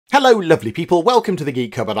Hello lovely people, welcome to the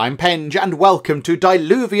Geek Cupboard, I'm Penge, and welcome to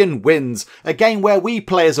Diluvian Winds, a game where we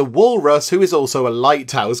play as a walrus who is also a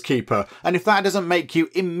lighthouse keeper, and if that doesn't make you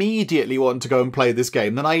immediately want to go and play this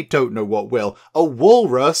game, then I don't know what will. A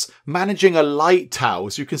walrus managing a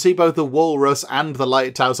lighthouse. You can see both the walrus and the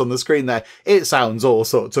lighthouse on the screen there. It sounds all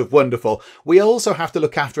sorts of wonderful. We also have to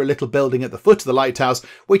look after a little building at the foot of the lighthouse,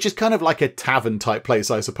 which is kind of like a tavern type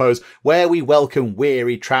place, I suppose, where we welcome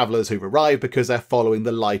weary travellers who've arrived because they're following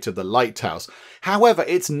the light of the lighthouse. However,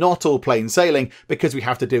 it's not all plain sailing because we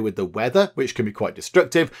have to deal with the weather, which can be quite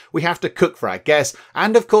destructive. We have to cook for our guests,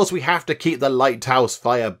 and of course we have to keep the lighthouse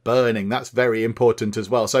fire burning. That's very important as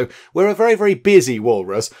well. So we're a very, very busy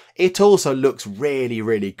walrus. It also looks really,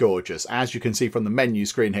 really gorgeous. As you can see from the menu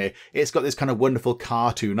screen here, it's got this kind of wonderful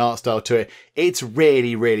cartoon art style to it. It's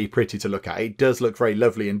really, really pretty to look at. It does look very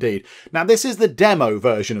lovely indeed. Now, this is the demo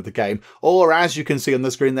version of the game, or as you can see on the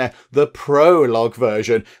screen there, the Prologue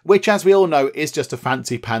version, which, as we all know, is just a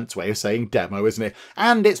fancy pants way of saying demo, isn't it?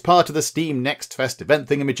 And it's part of the Steam Next Fest event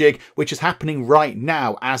thingamajig, which is happening right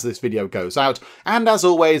now as this video goes out. And as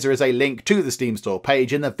always, there is a link to the Steam store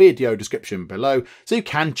page in the video description below, so you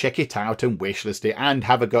can check it out and wishlist it and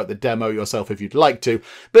have a go at the demo yourself if you'd like to.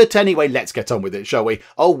 But anyway, let's get on with it, shall we?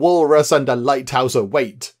 A walrus and a lighthouse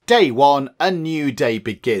await. Day 1, a new day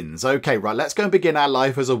begins. Okay, right, let's go and begin our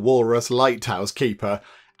life as a walrus lighthouse keeper.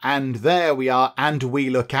 And there we are, and we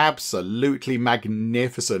look absolutely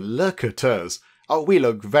magnificent. Look at us. Oh, we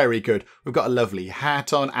look very good. We've got a lovely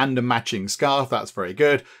hat on and a matching scarf. That's very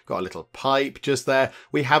good. Got a little pipe just there.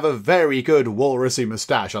 We have a very good walrusy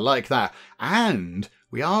moustache. I like that. And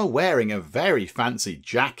we are wearing a very fancy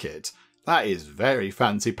jacket. That is very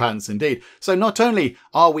fancy pants indeed. So not only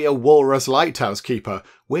are we a walrus lighthouse keeper,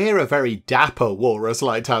 we're a very dapper walrus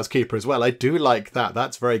lighthouse keeper as well. I do like that.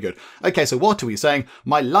 That's very good. Okay, so what are we saying?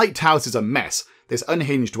 My lighthouse is a mess. This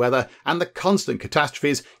unhinged weather and the constant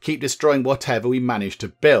catastrophes keep destroying whatever we manage to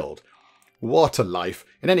build. What a life.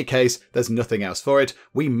 In any case, there's nothing else for it.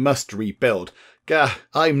 We must rebuild. Gah,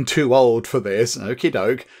 I'm too old for this. Okie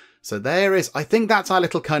doke. So there is, I think that's our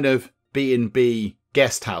little kind of B&B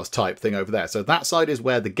guest house type thing over there. So that side is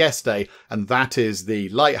where the guests stay, and that is the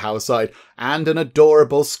lighthouse side, and an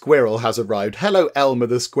adorable squirrel has arrived. Hello, Elmer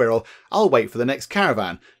the squirrel. I'll wait for the next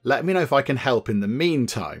caravan. Let me know if I can help in the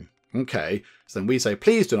meantime. Okay, so then we say,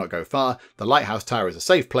 please do not go far. The lighthouse tower is a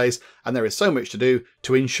safe place, and there is so much to do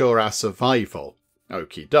to ensure our survival.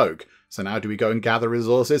 Okie doke. So now do we go and gather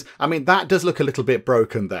resources? I mean, that does look a little bit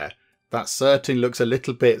broken there. That certainly looks a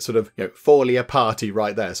little bit sort of, fally aparty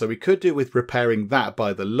right there. So we could do with repairing that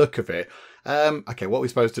by the look of it. Okay, what are we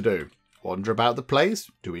supposed to do? Wander about the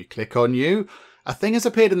place? Do we click on you? A thing has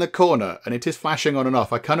appeared in the corner and it is flashing on and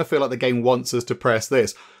off. I kind of feel like the game wants us to press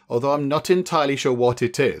this, although I'm not entirely sure what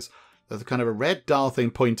it is. There's kind of a red dial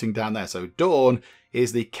thing pointing down there. So dawn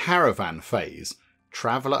is the caravan phase.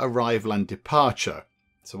 Traveller arrival and departure.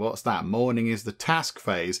 So what's that? Morning is the task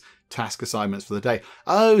phase. Task assignments for the day.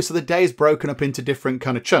 Oh, so the day is broken up into different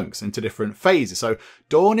kind of chunks, into different phases. So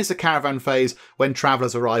dawn is the caravan phase when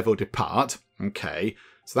travellers arrive or depart. Okay,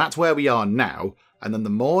 so that's where we are now. And then the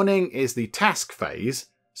morning is the task phase.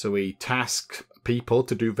 So we task people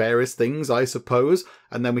to do various things, I suppose.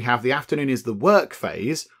 And then we have the afternoon is the work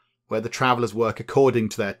phase, where the travellers work according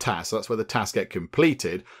to their tasks. So that's where the tasks get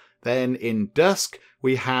completed. Then in dusk,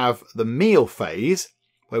 we have the meal phase,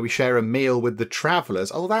 where we share a meal with the travellers.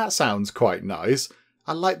 Oh, that sounds quite nice.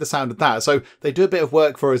 I like the sound of that. So they do a bit of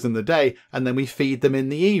work for us in the day, and then we feed them in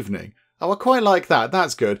the evening. Oh, I quite like that.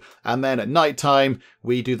 That's good. And then at night time,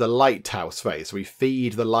 we do the lighthouse phase. We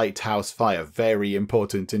feed the lighthouse fire. Very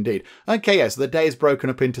important indeed. Okay, yeah, so the day is broken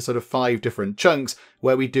up into sort of 5 different chunks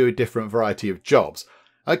where we do a different variety of jobs.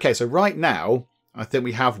 Okay, so right now, I think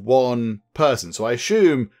we have one person. So I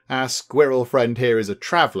assume our squirrel friend here is a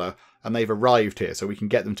traveller, and they've arrived here, so we can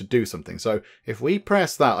get them to do something. So if we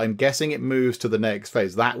press that, I'm guessing it moves to the next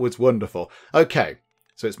phase. That was wonderful. Okay,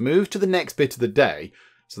 so it's moved to the next bit of the day.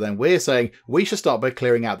 So then we're saying we should start by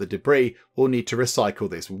clearing out the debris. We'll need to recycle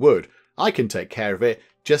this wood. I can take care of it.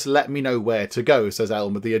 Just let me know where to go, says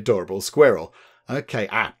Elmer the adorable squirrel. Okay,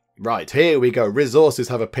 right, here we go. Resources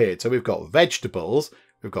have appeared. So we've got vegetables,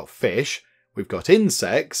 we've got fish, we've got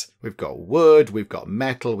insects, we've got wood, we've got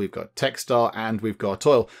metal, we've got textile, and we've got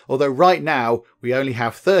oil. Although right now, we only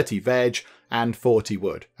have 30 veg and 40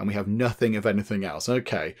 wood, and we have nothing of anything else.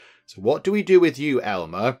 Okay, so what do we do with you,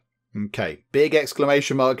 Elmer? Okay, big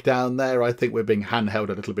exclamation mark down there. I think we're being handheld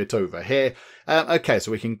a little bit over here. Okay,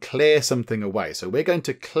 so we can clear something away. So we're going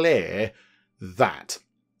to clear that.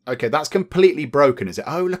 Okay, that's completely broken, is it?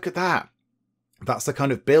 Oh, look at that. That's the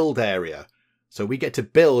kind of build area. So we get to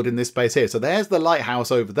build in this space here. So there's the lighthouse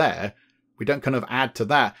over there. We don't kind of add to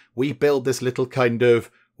that. We build this little kind of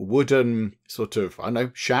wooden sort of, I don't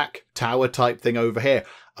know, shack, tower type thing over here.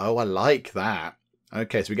 Oh, I like that.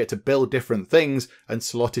 Okay, so we get to build different things and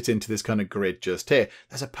slot it into this kind of grid just here.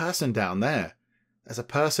 There's a person down there. There's a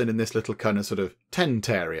person in this little kind of sort of tent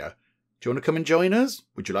area. Do you want to come and join us?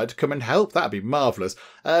 Would you like to come and help? That'd be marvellous.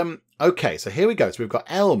 Okay, so here we go. So we've got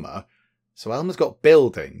Elmer. So Elmer's got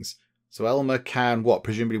buildings. So Elmer can, what,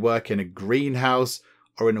 presumably work in a greenhouse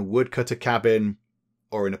or in a woodcutter cabin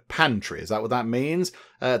or in a pantry. Is that what that means?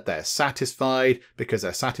 They're satisfied. Because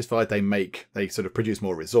they're satisfied, they sort of produce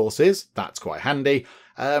more resources. That's quite handy.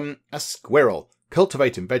 A squirrel.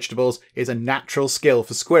 Cultivating vegetables is a natural skill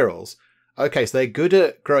for squirrels. Okay, so they're good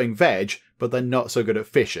at growing veg, but they're not so good at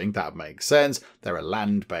fishing. That makes sense. They're a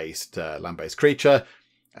land-based creature.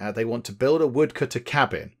 They want to build a woodcutter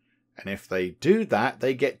cabin. And if they do that,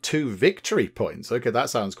 they get 2 victory points. Okay, that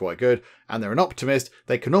sounds quite good. And they're an optimist.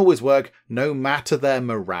 They can always work no matter their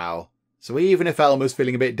morale. So even if Elmer's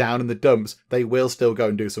feeling a bit down in the dumps, they will still go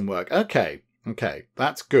and do some work. Okay,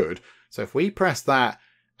 that's good. So if we press that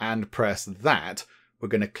and press that, we're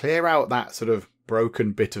going to clear out that sort of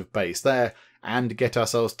broken bit of base there and get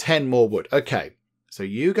ourselves 10 more wood. Okay, so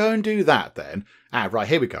you go and do that then. Right,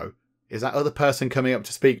 here we go. Is that other person coming up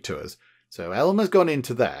to speak to us? So Elmer's gone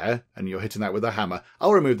into there, and you're hitting that with a hammer.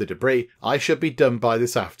 I'll remove the debris. I should be done by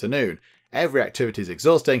this afternoon. Every activity is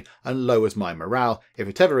exhausting and lowers my morale. If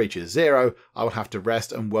it ever reaches 0, I will have to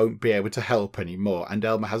rest and won't be able to help anymore. And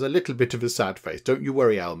Elmer has a little bit of a sad face. Don't you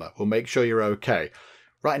worry, Elmer. We'll make sure you're okay.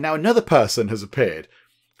 Right, now another person has appeared.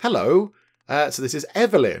 Hello. So this is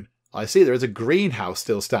Evelyn. I see there is a greenhouse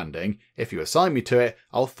still standing. If you assign me to it,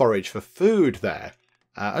 I'll forage for food there.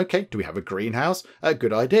 Okay, do we have a greenhouse?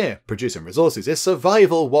 Good idea. Producing resources is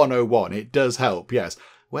survival 101. It does help, yes.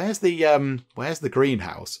 Where's the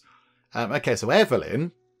greenhouse? Okay, so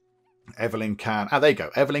Evelyn can... there you go.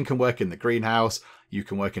 Evelyn can work in the greenhouse. You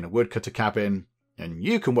can work in a woodcutter cabin. And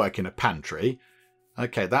you can work in a pantry.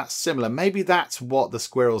 Okay, that's similar. Maybe that's what the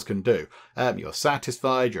squirrels can do. You're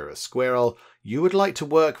satisfied. You're a squirrel. You would like to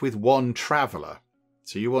work with one traveller.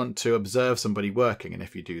 So you want to observe somebody working. And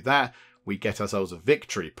if you do that, we get ourselves a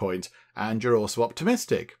victory point, and you're also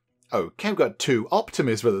optimistic. Okay, we've got 2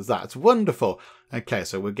 optimists with us. That's wonderful. Okay,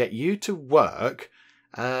 so we'll get you to work.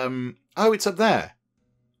 Oh, it's up there.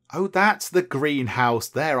 Oh, that's the greenhouse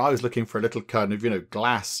there. I was looking for a little kind of,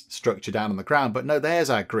 glass structure down on the ground, but no,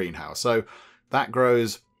 there's our greenhouse. So that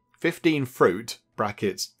grows 15 fruit,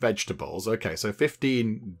 brackets, vegetables. Okay, so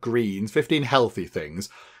 15 greens, 15 healthy things.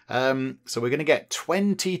 So we're going to get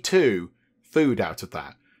 22 food out of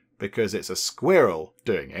that, because it's a squirrel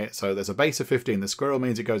doing it. So there's a base of 15. The squirrel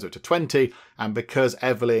means it goes up to 20. And because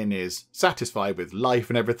Evelyn is satisfied with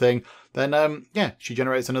life and everything, then, she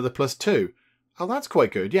generates another +2. Oh, that's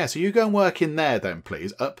quite good. Yeah, so you go and work in there then,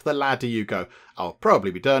 please. Up the ladder you go. I'll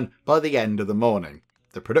probably be done by the end of the morning.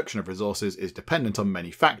 The production of resources is dependent on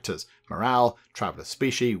many factors. Morale, traveller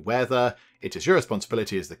species, weather. It is your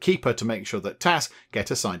responsibility as the keeper to make sure that tasks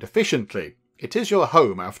get assigned efficiently. It is your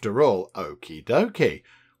home after all. Okie dokie.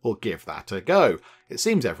 We'll give that a go. It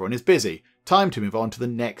seems everyone is busy. Time to move on to the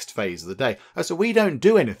next phase of the day. Oh, so we don't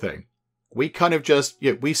do anything. We kind of just,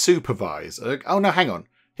 we supervise. Oh, no, hang on.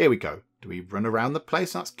 Here we go. Do we run around the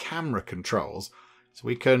place? That's camera controls. So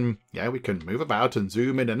we can move about and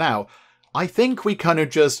zoom in and out. I think we kind of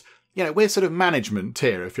just, we're sort of management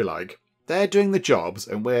here, if you like. They're doing the jobs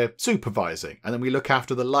and we're supervising. And then we look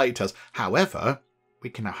after the lighthouse. However, we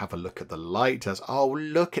can now have a look at the lighthouse. Oh,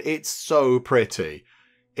 look, it's so pretty.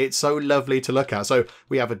 It's so lovely to look at. So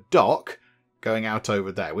we have a dock going out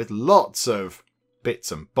over there with lots of bits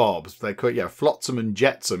and bobs. They call it, flotsam and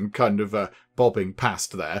jetsam kind of bobbing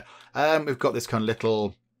past there. We've got this kind of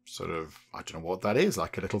little sort of, I don't know what that is,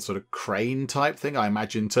 like a little sort of crane type thing, I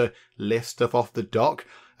imagine, to lift stuff off the dock.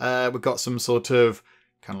 We've got some sort of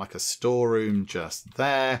kind of like a storeroom just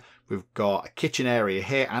there. We've got a kitchen area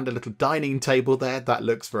here and a little dining table there. That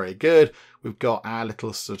looks very good. We've got our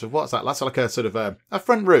little sort of, what's that? That's like a sort of a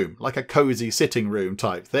front room, like a cosy sitting room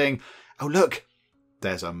type thing. Oh, look,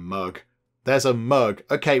 there's a mug. There's a mug.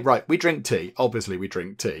 Okay, right, we drink tea. Obviously, we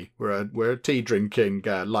drink tea. We're a tea drinking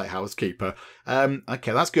lighthouse keeper.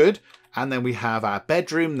 Okay, that's good. And then we have our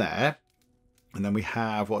bedroom there. And then we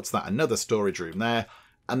have, what's that? Another storage room there.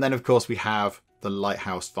 And then, of course, we have the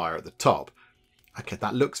lighthouse fire at the top. Okay,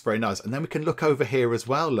 that looks very nice. And then we can look over here as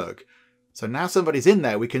well, look. So now somebody's in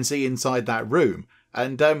there, we can see inside that room.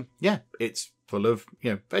 And, it's full of,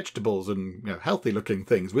 vegetables and, healthy looking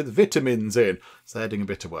things with vitamins in. So they're doing a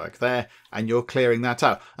bit of work there. And you're clearing that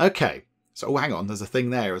out. Okay, so hang on, there's a thing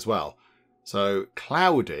there as well. So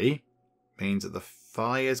cloudy means that the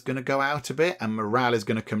fire's going to go out a bit and morale is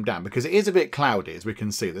going to come down because it is a bit cloudy, as we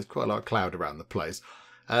can see. There's quite a lot of cloud around the place.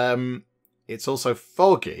 It's also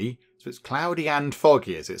foggy. So it's cloudy and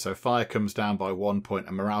foggy, is it? So fire comes down by 1 point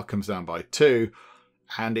and morale comes down by 2.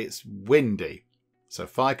 And it's windy. So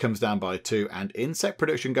fire comes down by 2 and insect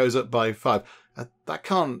production goes up by 5. That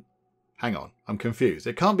can't... Hang on, I'm confused.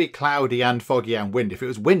 It can't be cloudy and foggy and windy. If it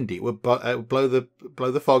was windy, it would blow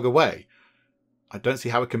the fog away. I don't see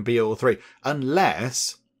how it can be all three.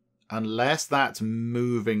 Unless that's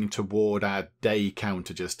moving toward our day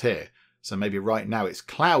counter just here. So maybe right now it's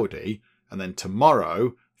cloudy, and then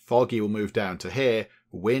tomorrow foggy will move down to here,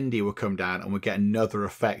 windy will come down, and we'll get another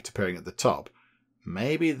effect appearing at the top.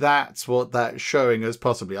 Maybe that's what that's showing us,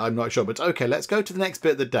 possibly. I'm not sure. But okay, let's go to the next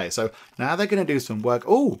bit of the day. So now they're going to do some work.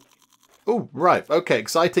 Oh, right. Okay,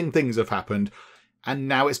 exciting things have happened. And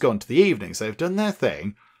now it's gone to the evening. So they've done their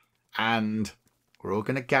thing. And we're all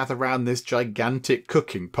going to gather around this gigantic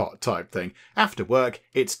cooking pot type thing. After work,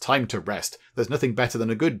 it's time to rest. There's nothing better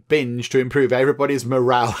than a good binge to improve everybody's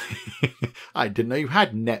morale. I didn't know you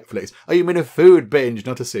had Netflix. Oh, you mean a food binge,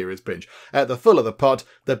 not a series binge. The fuller the pot,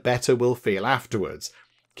 the better we'll feel afterwards.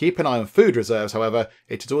 Keep an eye on food reserves, however.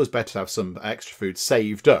 It is always better to have some extra food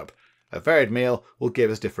saved up. A varied meal will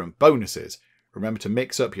give us different bonuses. Remember to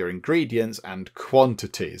mix up your ingredients and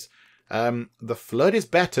quantities. The flood is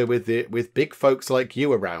better with big folks like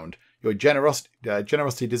you around. Your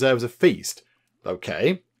generosity deserves a feast.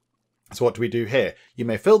 Okay. So what do we do here? You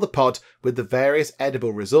may fill the pot with the various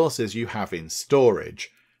edible resources you have in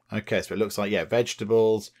storage. Okay, so it looks like,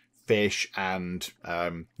 vegetables, fish, and,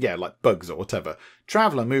 like bugs or whatever.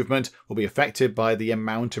 Traveller movement will be affected by the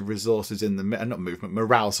amount of resources in the...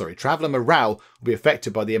 morale. Traveller morale will be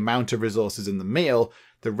affected by the amount of resources in the meal.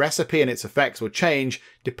 The recipe and its effects will change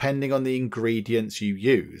depending on the ingredients you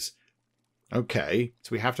use. Okay, so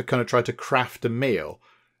we have to kind of try to craft a meal.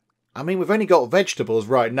 I mean, we've only got vegetables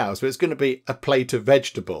right now, so it's going to be a plate of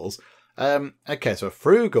vegetables. Okay, so a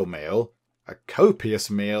frugal meal, a copious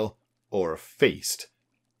meal, or a feast.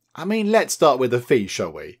 I mean, let's start with the feast,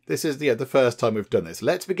 shall we? This is the first time we've done this.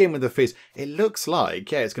 Let's begin with the feast. It looks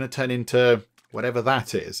like, it's going to turn into whatever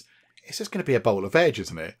that is. It's just going to be a bowl of veg,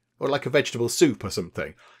 isn't it? Or like a vegetable soup or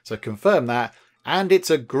something. So confirm that. And it's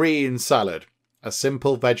a green salad. A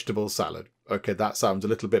simple vegetable salad. Okay, that sounds a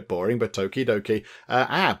little bit boring, but okie dokie.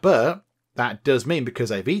 But that does mean, because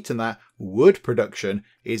they've eaten that, wood production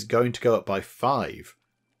is going to go up by 5.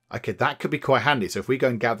 Okay, that could be quite handy. So if we go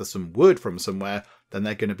and gather some wood from somewhere, then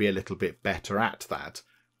they're going to be a little bit better at that.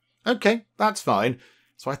 Okay, that's fine.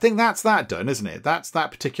 So I think that's that done, isn't it? That's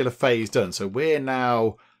that particular phase done. So we're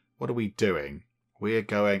now... What are we doing? We're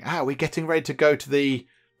going... we're getting ready to go to the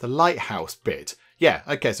lighthouse bit. Yeah,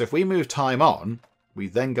 okay, so if we move time on... We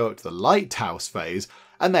then go up to the lighthouse phase,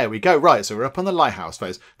 and there we go. Right, so we're up on the lighthouse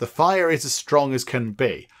phase. The fire is as strong as can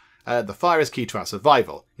be. The fire is key to our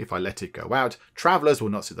survival. If I let it go out, travellers will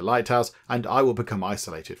not see the lighthouse, and I will become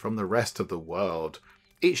isolated from the rest of the world.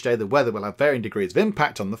 Each day the weather will have varying degrees of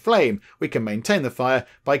impact on the flame. We can maintain the fire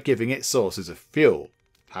by giving it sources of fuel.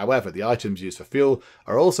 However, the items used for fuel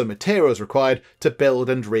are also materials required to build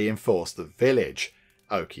and reinforce the village.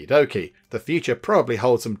 Okie dokie. The future probably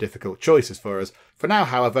holds some difficult choices for us. For now,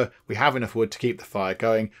 however, we have enough wood to keep the fire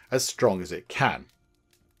going as strong as it can.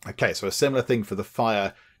 Okay, so a similar thing for the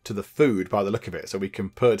fire to the food by the look of it. So we can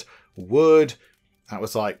put wood, that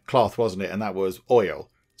was like cloth, wasn't it? And that was oil.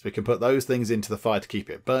 So we can put those things into the fire to keep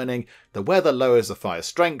it burning. The weather lowers the fire's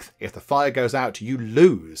strength. If the fire goes out, you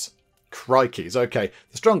lose. Crikeys. Okay,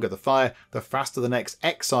 the stronger the fire, the faster the next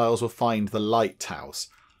exiles will find the lighthouse.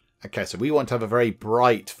 Okay, so we want to have a very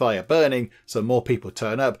bright fire burning so more people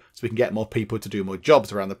turn up, so we can get more people to do more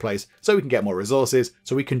jobs around the place, so we can get more resources,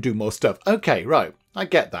 so we can do more stuff. Okay, right, I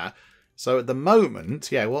get that. So at the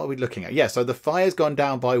moment, what are we looking at? So the fire's gone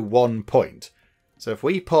down by 1 point. So if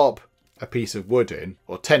we pop a piece of wood in,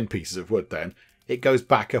 or 10 pieces of wood then, it goes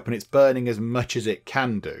back up and it's burning as much as it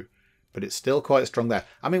can do. But it's still quite strong there.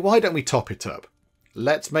 I mean, why don't we top it up?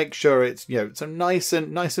 Let's make sure it's, so nice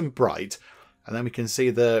and bright. And then we can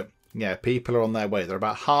see the, people are on their way. They're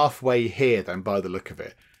about halfway here then by the look of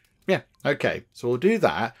it. Yeah, okay. So we'll do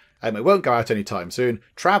that. It won't go out anytime soon.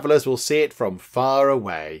 Travellers will see it from far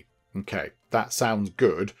away. Okay, that sounds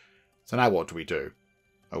good. So now what do we do?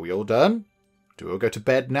 Are we all done? Do we all go to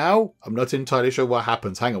bed now? I'm not entirely sure what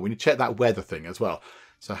happens. Hang on, we need to check that weather thing as well.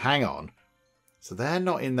 So hang on. So they're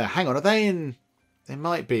not in there. Hang on, are they in... They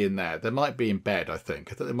might be in there. They might be in bed, I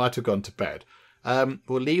think. I thought they might have gone to bed.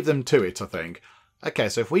 We'll leave them to it, I think. Okay,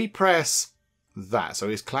 so if we press that, so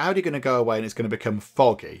is cloudy going to go away and it's going to become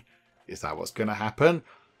foggy? Is that what's going to happen?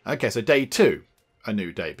 Okay, so day 2. A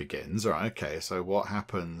new day begins. All right, okay, so what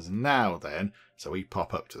happens now then? So we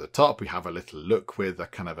pop up to the top. We have a little look with a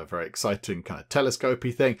kind of a very exciting kind of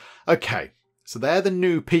telescopy thing. Okay, so they're the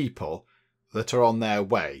new people that are on their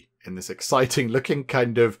way in this exciting looking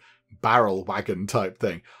kind of barrel wagon type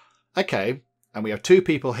thing. Okay, and we have 2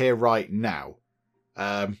 people here right now.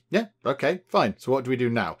 Yeah, okay, fine. So what do we do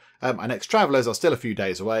now? Our next travellers are still a few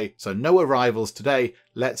days away, so no arrivals today.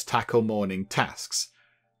 Let's tackle morning tasks.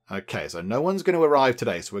 Okay, so no one's going to arrive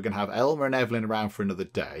today, so we're going to have Elmer and Evelyn around for another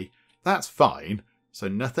day. That's fine. So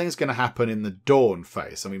nothing's going to happen in the dawn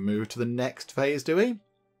phase. And we move to the next phase, do we?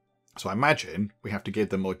 So I imagine we have to give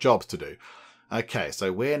them more jobs to do. Okay,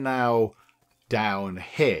 so we're now down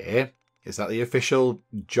here. Is that the official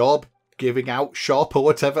job giving out shop or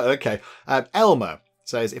whatever? Okay, Elmer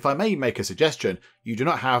says, if I may make a suggestion, you do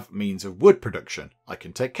not have means of wood production. I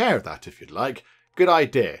can take care of that if you'd like. Good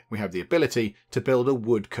idea. We have the ability to build a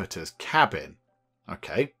woodcutter's cabin.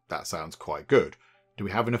 Okay, that sounds quite good. Do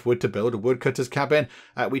we have enough wood to build a woodcutter's cabin?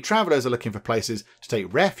 We travellers are looking for places to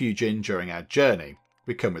take refuge in during our journey.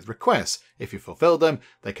 We come with requests. If you fulfil them,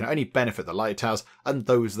 they can only benefit the lighthouse and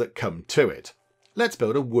those that come to it. Let's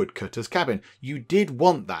build a woodcutter's cabin. You did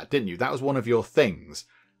want that, didn't you? That was one of your things.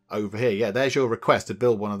 Over here, yeah, there's your request to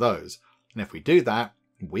build one of those. And if we do that,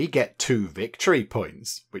 we get 2 victory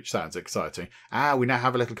points, which sounds exciting. We now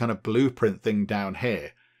have a little kind of blueprint thing down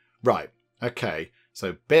here. Right, okay,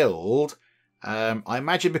 so build. I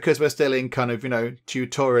imagine because we're still in kind of,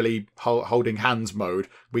 tutorially holding hands mode,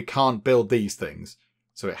 we can't build these things.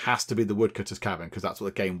 So it has to be the woodcutter's cabin because that's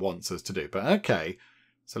what the game wants us to do. But okay,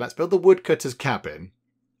 so let's build the woodcutter's cabin.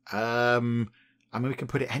 I mean, we can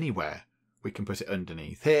put it anywhere. We can put it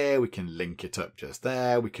underneath here. We can link it up just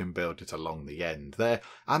there. We can build it along the end there.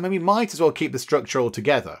 I mean, we might as well keep the structure all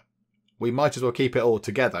together. We might as well keep it all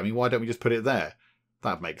together. I mean, why don't we just put it there?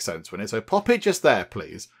 That makes sense, wouldn't it? So pop it just there,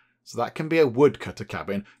 please. So that can be a woodcutter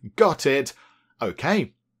cabin. Got it.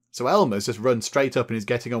 Okay. So Elmer's just run straight up and is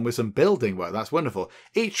getting on with some building work. That's wonderful.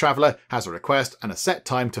 Each traveller has a request and a set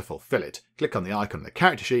time to fulfil it. Click on the icon on the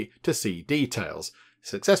character sheet to see details.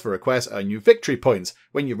 Successful requests earn you victory points.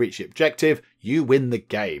 When you reach the objective, you win the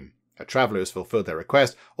game. A traveller who has fulfilled their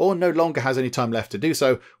request or no longer has any time left to do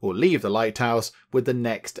so will leave the lighthouse with the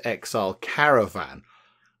next exile caravan.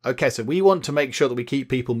 Okay, so we want to make sure that we keep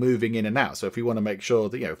people moving in and out. So if we want to make sure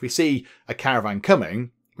that, if we see a caravan coming,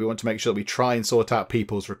 we want to make sure that we try and sort out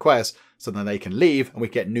people's requests so then they can leave and we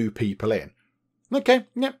get new people in. Okay,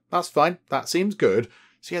 yep, that's fine. That seems good.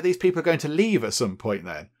 So yeah, these people are going to leave at some point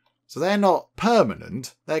then. So they're not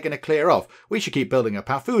permanent. They're going to clear off. We should keep building up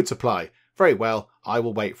our food supply. Very well, I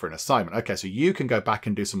will wait for an assignment. Okay, so you can go back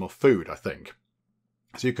and do some more food, I think.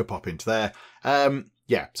 So you could pop into there.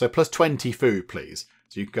 Yeah, so plus 20 food, please.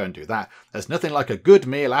 So you can go and do that. There's nothing like a good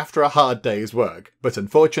meal after a hard day's work. But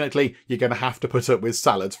unfortunately, you're going to have to put up with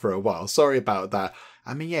salads for a while. Sorry about that.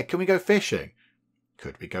 I mean, yeah, can we go fishing?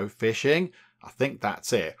 Could we go fishing? I think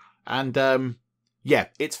that's it. And, yeah,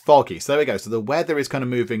 it's foggy. So there we go. So the weather is kind of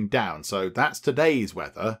moving down. So that's today's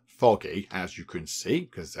weather. Foggy, as you can see,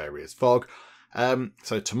 because there is fog.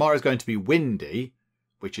 So tomorrow's going to be windy,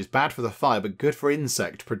 which is bad for the fire, but good for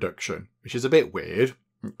insect production, which is a bit weird.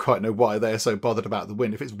 I don't quite know why they're so bothered about the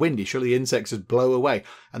wind. If it's windy, surely the insects just blow away.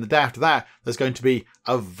 And the day after that, there's going to be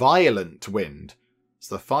a violent wind.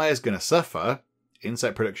 So the fire's going to suffer,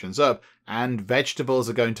 insect production's up, and vegetables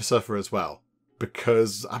are going to suffer as well.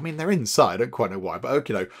 Because, I mean, they're inside. I don't quite know why, but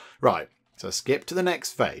okay. Right, so skip to the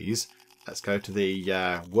next phase. Let's go to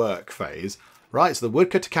the work phase. Right, so the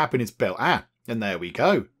woodcutter cabin is built. And there we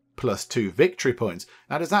go. Plus 2 victory points.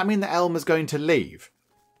 Now, does that mean that Elmer's going to leave?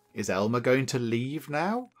 Is Elmer going to leave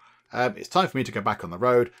now? It's time for me to go back on the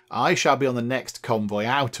road. I shall be on the next convoy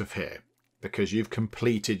out of here. Because you've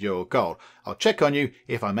completed your goal. I'll check on you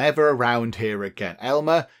if I'm ever around here again.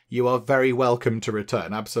 Elmer, you are very welcome to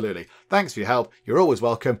return. Absolutely. Thanks for your help. You're always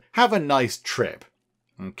welcome. Have a nice trip.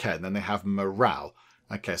 Okay, and then they have morale.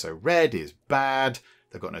 Okay, so red is bad.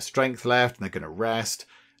 They've got no strength left and they're going to rest.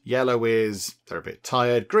 Yellow is they're a bit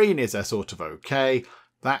tired. Green is they're sort of okay.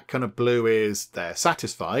 That kind of blue is they're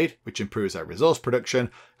satisfied, which improves their resource production.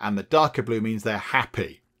 And the darker blue means they're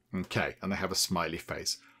happy. Okay, and they have a smiley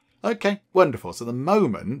face. Okay, wonderful. So at the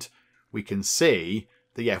moment, we can see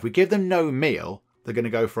that, yeah, if we give them no meal, they're going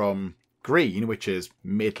to go from green, which is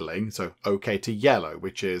middling, so okay, to yellow,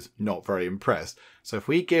 which is not very impressed. So if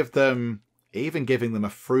we give them, even giving them a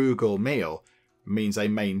frugal meal, means they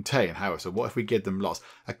maintain. However, so what if we give them lots?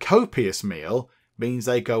 A copious meal means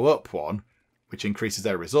they go up 1, which increases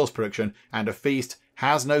their resource production, and a feast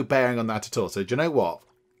has no bearing on that at all. So do you know what?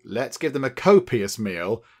 Let's give them a copious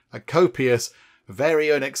meal, a copious Very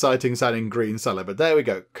unexciting sounding green salad, but there we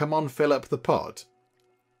go. Come on, fill up the pot.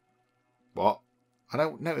 What? I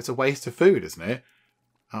don't know. It's a waste of food, isn't it?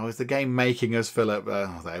 Oh, is the game making us fill up?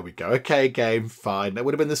 Oh, there we go. Okay, game, fine. That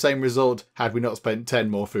would have been the same result had we not spent 10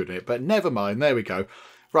 more food in it. But never mind. There we go.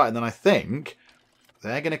 Right, and then I think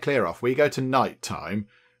they're going to clear off. We go to night time.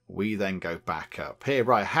 We then go back up here.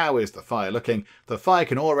 Right, how is the fire looking? The fire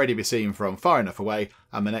can already be seen from far enough away,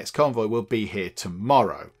 and the next convoy will be here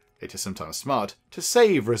tomorrow. It is sometimes smart to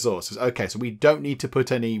save resources. Okay, so we don't need to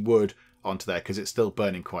put any wood onto there because it's still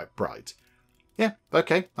burning quite bright. Yeah,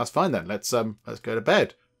 okay, that's fine then. Let's go to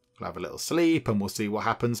bed. We'll have a little sleep and we'll see what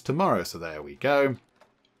happens tomorrow. So there we go.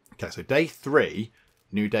 Okay, so day 3,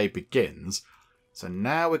 new day begins. So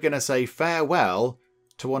now we're going to say farewell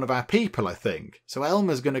to one of our people, I think. So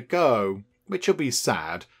Elmer's going to go, which will be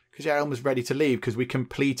sad because yeah, Elmer's ready to leave because we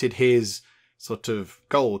completed his sort of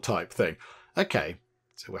goal type thing. Okay,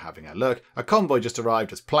 so we're having a look. A convoy just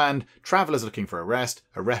arrived as planned. Travellers looking for a rest,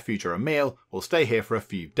 a refuge or a meal will stay here for a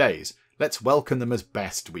few days. Let's welcome them as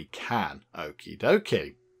best we can. Okie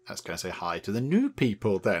dokie. Let's go and say hi to the new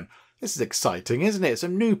people then. This is exciting, isn't it?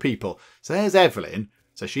 Some new people. So there's Evelyn.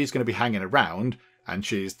 So she's going to be hanging around and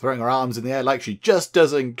she's throwing her arms in the air like she just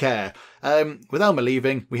doesn't care. With Elmer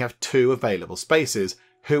leaving, we have 2 available spaces.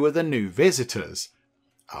 Who are the new visitors?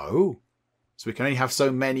 Oh, so we can only have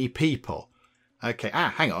so many people. Okay,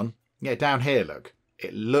 hang on. Yeah, down here, look.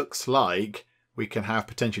 It looks like we can have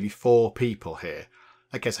potentially 4 people here.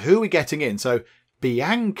 Okay, so who are we getting in? So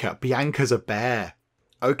Bianca. Bianca's a bear.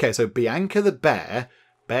 Okay, so Bianca the bear.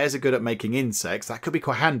 Bears are good at making insects. That could be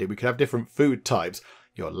quite handy. We could have different food types.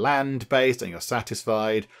 You're land-based and you're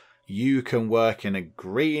satisfied. You can work in a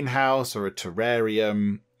greenhouse or a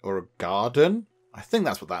terrarium or a garden. I think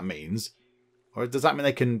that's what that means. Or does that mean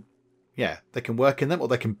they can... Yeah, they can work in them or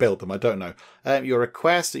they can build them. I don't know. Your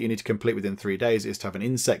request that you need to complete within 3 days is to have an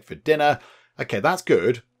insect for dinner. Okay, that's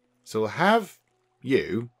good. So we'll have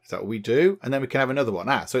you. Is that what we do? And then we can have another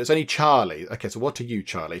one. So it's only Charlie. Okay, so what are you,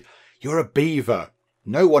 Charlie? You're a beaver.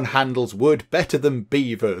 No one handles wood better than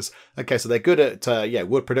beavers. Okay, so they're good at,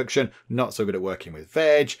 wood production. Not so good at working with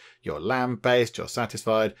veg. You're land-based. You're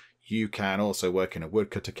satisfied. You can also work in a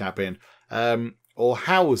woodcutter cabin. Or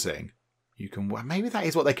housing. You can. Maybe that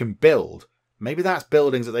is what they can build. Maybe that's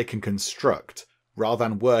buildings that they can construct rather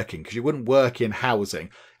than working, because you wouldn't work in housing.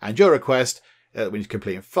 And your request, when you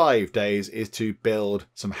complete in 5 days, is to build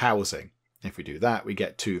some housing. If we do that, we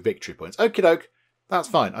get 2 victory points. Okie doke. That's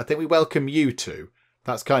fine. I think we welcome you 2.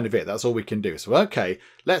 That's kind of it. That's all we can do. So, okay,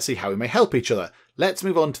 let's see how we may help each other. Let's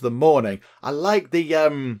move on to the morning. I like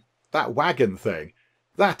the, that wagon thing.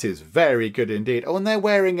 That is very good indeed. Oh, and they're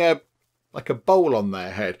wearing like a bowl on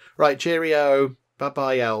their head. Right, cheerio.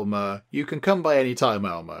 Bye-bye, Elmer. You can come by any time,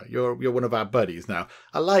 Elmer. You're one of our buddies now.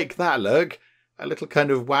 I like that, look. A little kind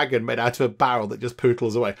of wagon made out of a barrel that just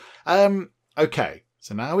pootles away. Okay,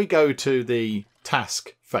 so now we go to the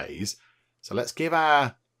task phase. So let's give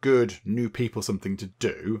our good new people something to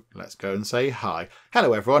do. Let's go and say hi.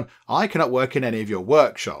 Hello, everyone. I cannot work in any of your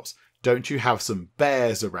workshops. Don't you have some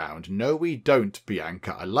bears around? No, we don't,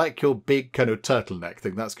 Bianca. I like your big kind of turtleneck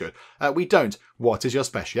thing. That's good. We don't. What is your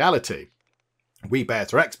speciality? We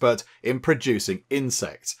bears are expert in producing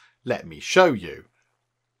insects. Let me show you.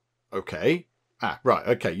 Okay. Right.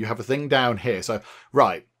 Okay. You have a thing down here. So,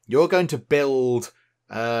 right. You're going to build,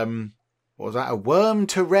 what was that? A worm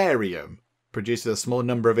terrarium. Produces a small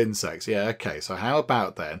number of insects. Yeah, okay. So how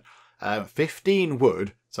about then? 15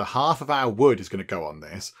 wood. So half of our wood is going to go on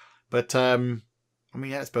this. But, I mean,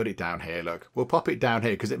 yeah, let's build it down here. Look, we'll pop it down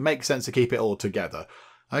here because it makes sense to keep it all together.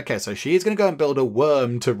 Okay, so she is going to go and build a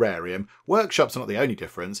worm terrarium. Workshops are not the only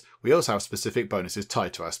difference. We also have specific bonuses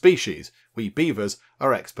tied to our species. We beavers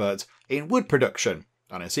are experts in wood production.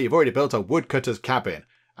 And I see you've already built a woodcutter's cabin.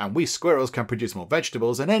 And we squirrels can produce more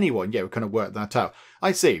vegetables than anyone. Yeah, we kind of worked that out.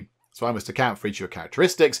 I see. So I must account for each of your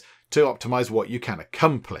characteristics to optimise what you can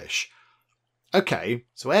accomplish. Okay,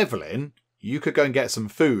 so Evelyn, you could go and get some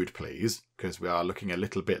food, please, because we are looking a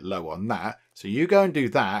little bit low on that. So you go and do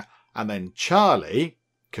that. And then Charlie,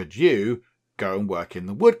 could you go and work in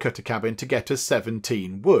the woodcutter cabin to get us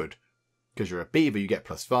 17 wood? Because you're a beaver, you get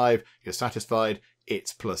 +5. You're satisfied,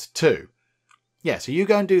 it's +2. Yeah, so you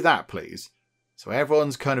go and do that, please. So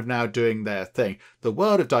everyone's kind of now doing their thing. The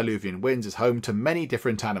world of Diluvian Winds is home to many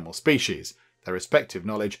different animal species. Their respective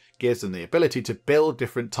knowledge gives them the ability to build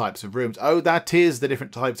different types of rooms. Oh, that is the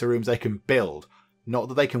different types of rooms they can build. Not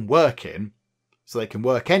that they can work in. So they can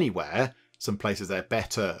work anywhere. Some places they're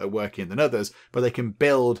better at working than others, but they can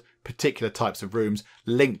build particular types of rooms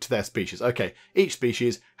linked to their species. Okay, each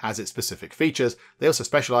species has its specific features. They also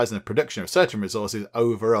specialise in the production of certain resources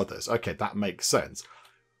over others. Okay, that makes sense.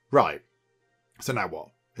 Right, so now what?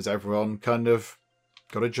 Has everyone kind of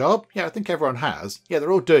got a job? Yeah, I think everyone has. Yeah,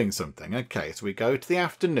 they're all doing something. Okay, so we go to the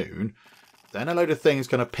afternoon. Then a load of things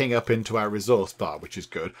kind of ping up into our resource bar, which is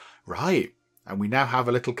good. Right, and we now have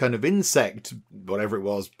a little kind of insect, whatever it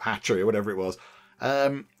was, hatchery or whatever it was.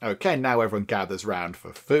 Okay, now everyone gathers round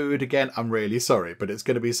for food again. I'm really sorry, but it's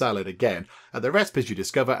going to be salad again. The recipes you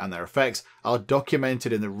discover and their effects are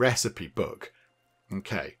documented in the recipe book.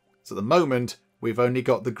 Okay, so at the moment, we've only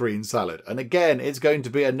got the green salad. And again, it's going to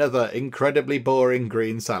be another incredibly boring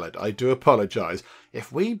green salad. I do apologise.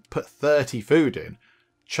 If we put 30 food in,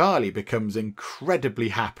 Charlie becomes incredibly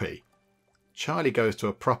happy. Charlie goes to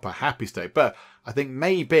a proper happy state. But I think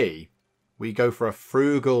maybe we go for a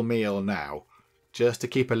frugal meal now, just to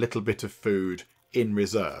keep a little bit of food in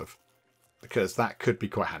reserve. Because that could be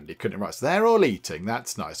quite handy, couldn't it? Right, so they're all eating.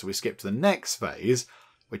 That's nice. So we skip to the next phase,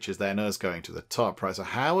 which is then us going to the top. Right, so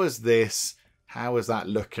how is that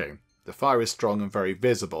looking? The fire is strong and very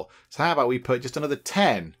visible. So how about we put just another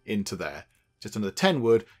 10 into there? Just another 10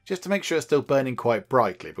 wood, just to make sure it's still burning quite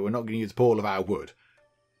brightly, but we're not going to use up all of our wood.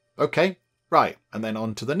 Okay, right, and then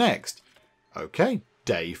on to the next. Okay,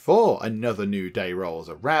 day 4, another new day rolls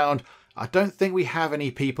around. I don't think we have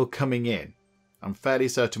any people coming in. I'm fairly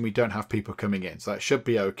certain we don't have people coming in, so that should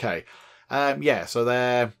be okay. Yeah, so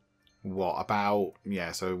they're... What about,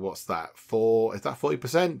 yeah, so what's that? Is that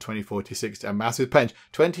 40%? 20, 40, 60, a massive pinch.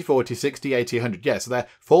 20, 40, 60, 80, 100. Yeah, so they're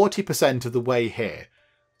 40% of the way here.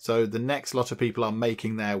 So the next lot of people are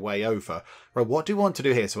making their way over. Right, what do we want to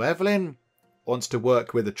do here? So Evelyn wants to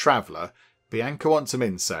work with a traveller. Bianca wants some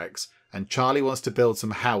insects. And Charlie wants to build some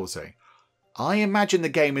housing. I imagine the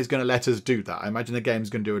game is going to let us do that. I imagine the game is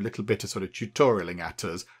going to do a little bit of sort of tutorialing at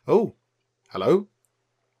us. Oh, hello?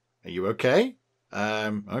 Are you okay?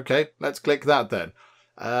 Okay, let's click that then.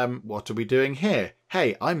 What are we doing here?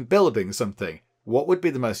 Hey, I'm building something. What would be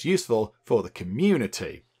the most useful for the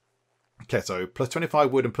community? Okay, so plus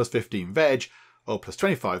 25 wood and plus 15 veg, or plus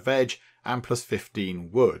 25 veg and plus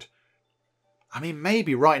 15 wood. I mean,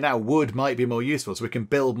 maybe right now wood might be more useful so we can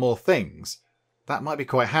build more things. That might be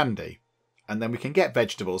quite handy. And then we can get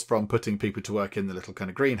vegetables from putting people to work in the little kind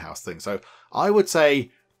of greenhouse thing. So I would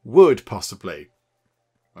say wood, possibly.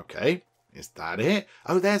 Okay, is that it?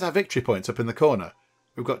 Oh, there's our victory points up in the corner.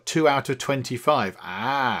 We've got 2 out of 25.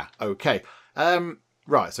 Ah, okay.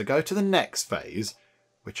 Right, so go to the next phase,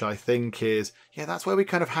 which I think is, yeah, that's where we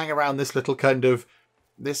kind of hang around this little kind of,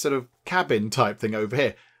 this sort of cabin type thing over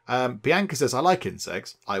here. Bianca says, I like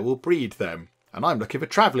insects. I will breed them. And I'm looking for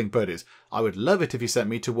travelling buddies. I would love it if you sent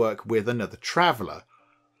me to work with another traveller.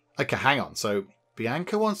 Okay, hang on. So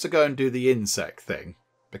Bianca wants to go and do the insect thing,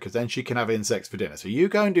 because then she can have insects for dinner. So you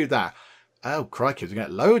go and do that. Oh, crikey, we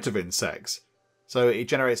get loads of insects. So it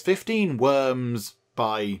generates 15 worms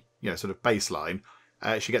by, sort of baseline.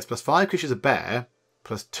 She gets plus 5 because she's a bear,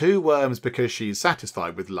 plus 2 worms because she's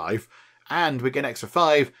satisfied with life, and we get an extra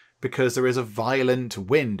 5 because there is a violent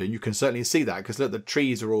wind, and you can certainly see that because look, the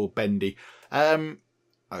trees are all bendy.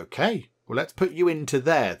 Okay, well, let's put you into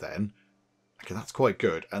there then. Okay, that's quite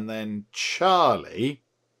good. And then Charlie,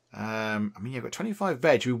 I mean, you've got 25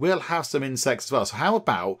 veg. We will have some insects as well. So how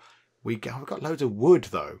about we've got loads of wood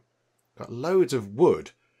though. Got loads of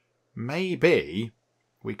wood. Maybe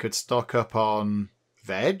we could stock up on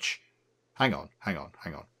veg. Hang on.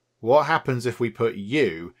 What happens if we put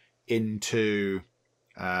you into...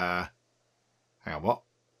 hang on, what?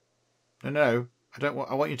 No. I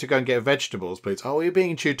want you to go and get vegetables, please. Oh, you're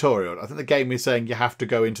being tutorial. I think the game is saying you have to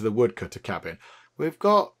go into the woodcutter cabin. We've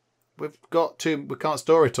got to... We can't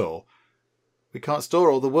store it all. We can't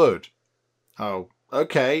store all the wood. Oh,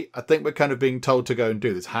 okay. I think we're kind of being told to go and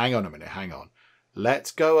do this. Hang on a minute. Hang on.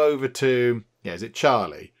 Let's go over to... Yeah, is it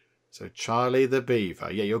Charlie? So Charlie the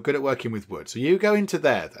beaver. Yeah, you're good at working with wood. So you go into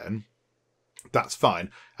there then. That's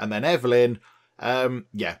fine. And then Evelyn...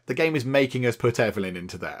 yeah, the game is making us put Evelyn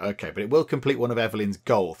into there. Okay, but it will complete one of Evelyn's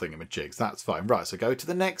goal thingamajigs. That's fine. Right, so go to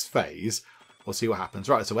the next phase. We'll see what happens.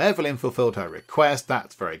 Right, so Evelyn fulfilled her request.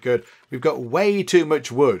 That's very good. We've got way too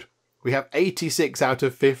much wood. We have 86 out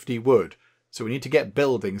of 50 wood. So we need to get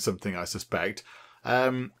building something, I suspect.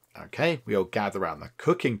 Okay, we all gather around the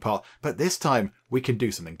cooking pot. But this time, we can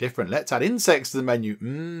do something different. Let's add insects to the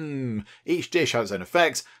menu. Each dish has its own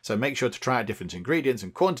effects, so make sure to try out different ingredients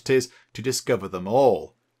and quantities to discover them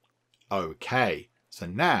all. Okay, so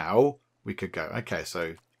now we could go... Okay,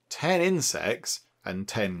 so 10 insects and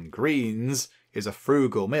 10 greens is a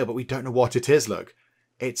frugal meal, but we don't know what it is, look.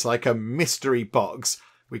 It's like a mystery box.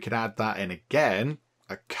 We could add that in again.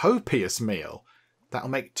 A copious meal. That'll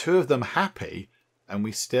make 2 of them happy. And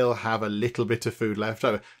we still have a little bit of food left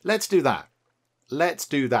over. Let's do that. Let's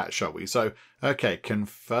do that, shall we? So, okay,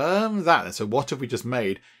 confirm that. So what have we just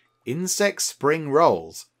made? Insect spring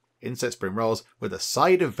rolls. Insect spring rolls with a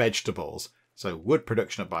side of vegetables. So wood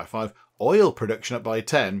production up by 5. Oil production up by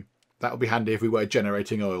 10. That would be handy if we were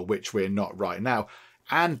generating oil, which we're not right now.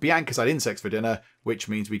 And Bianca's had insects for dinner, which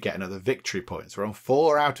means we get another victory point. So we're on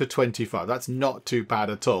 4 out of 25. That's not too bad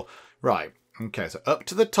at all. Right. Okay, so up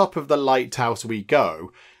to the top of the lighthouse we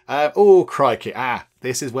go. Oh, crikey.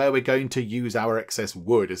 This is where we're going to use our excess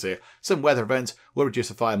wood, is it? Some weather events will reduce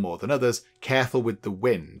the fire more than others. Careful with the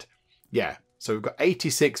wind. Yeah, so we've got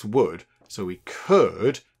 86 wood. So we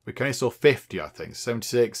can only store 50, I think.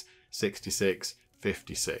 76, 66,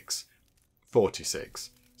 56, 46.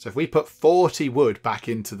 So if we put 40 wood back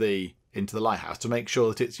into the lighthouse to make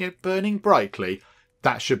sure that it's burning brightly,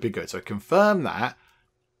 that should be good. So confirm that.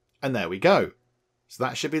 And there we go. So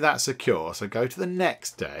that should be that secure. So go to the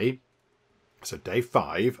next day. So day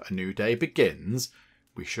 5, a new day begins.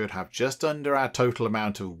 We should have just under our total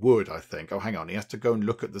amount of wood, I think. Oh, hang on. He has to go and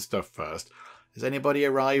look at the stuff first. Is anybody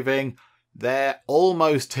arriving? They're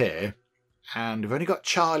almost here. And we've only got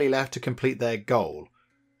Charlie left to complete their goal.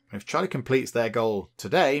 And if Charlie completes their goal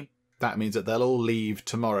today, that means that they'll all leave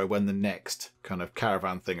tomorrow when the next kind of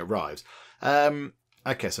caravan thing arrives.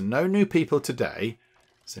 Okay, so no new people today.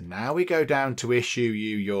 So now we go down to issue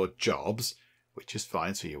you your jobs, which is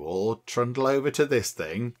fine. So you all trundle over to this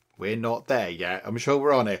thing. We're not there yet. I'm sure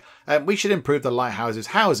we're on it. We should improve the lighthouse's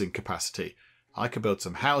housing capacity. I could build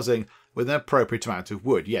some housing with an appropriate amount of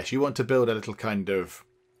wood. Yes, you want to build a little kind of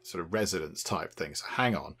sort of residence type thing. So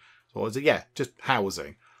hang on. So what was it? Yeah, just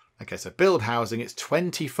housing. Okay, so build housing. It's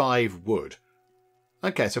 25 wood.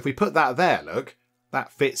 Okay, so if we put that there, look.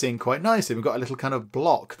 That fits in quite nicely. We've got a little kind of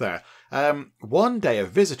block there. One day a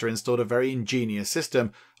visitor installed a very ingenious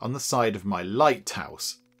system on the side of my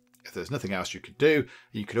lighthouse. If there's nothing else you could do,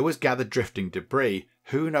 you could always gather drifting debris.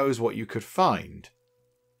 Who knows what you could find?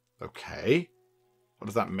 Okay. What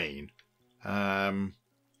does that mean?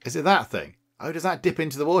 Is it that thing? Oh, does that dip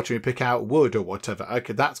into the water and pick out wood or whatever?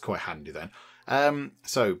 Okay, that's quite handy then.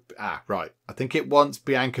 Right. I think it wants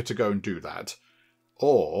Bianca to go and do that.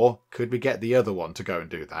 Or could we get the other one to go and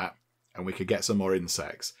do that? And we could get some more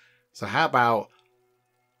insects. So how about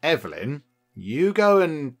Evelyn, you go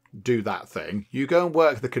and do that thing. You go and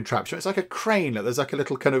work the contraption. It's like a crane. There's like a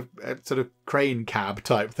little kind of sort of crane cab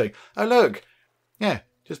type thing. Oh, look. Yeah,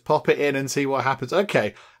 just pop it in and see what happens.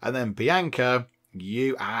 Okay. And then Bianca,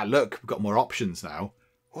 you... look, we've got more options now.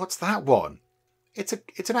 What's that one? It's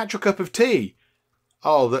an actual cup of tea.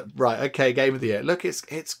 Oh, right. Okay, game of the year. Look,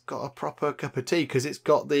 it's got a proper cup of tea because it's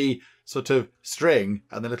got the sort of string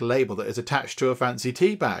and the little label that is attached to a fancy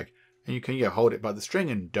tea bag, and you can hold it by the string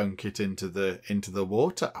and dunk it into the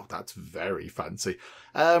water. Oh, that's very fancy.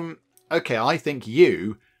 Okay, I think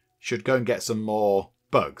you should go and get some more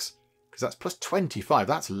bugs because that's plus 25.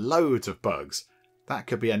 That's loads of bugs. That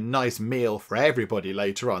could be a nice meal for everybody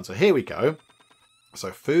later on. So here we go. So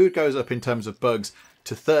food goes up in terms of bugs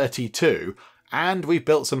to 32. And we've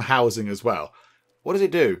built some housing as well. What does it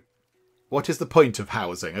do? What is the point of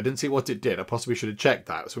housing? I didn't see what it did. I possibly should have checked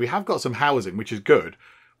that. So we have got some housing, which is good.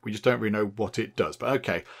 We just don't really know what it does. But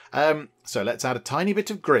okay. So let's add a tiny bit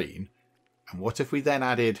of green. And what if we then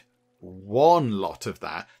added one lot of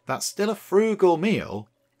that? That's still a frugal meal.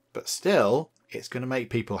 But still, it's going to make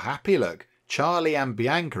people happy. Look, Charlie and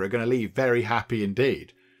Bianca are going to leave very happy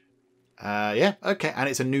indeed. Yeah, okay. And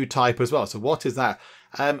it's a new type as well. So what is that?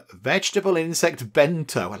 Vegetable insect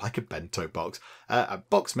bento. I like a bento box. A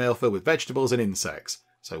box meal filled with vegetables and insects.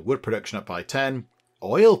 So wood production up by 10.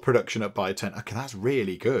 Oil production up by 10. Okay, that's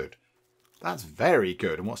really good. That's very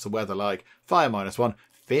good. And what's the weather like? Fire -1.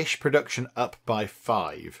 Fish production up by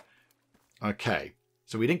 5. Okay.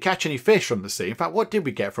 So we didn't catch any fish from the sea. In fact, what did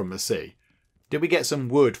we get from the sea? Did we get some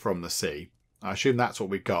wood from the sea? I assume that's what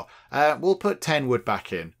we got. We'll put 10 wood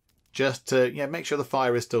back in. Just to make sure the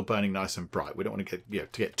fire is still burning nice and bright. We don't want to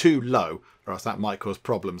get too low, or else that might cause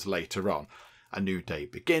problems later on. A new day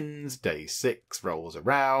begins. Day 6 rolls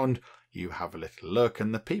around. You have a little look,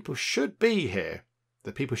 and the people should be here.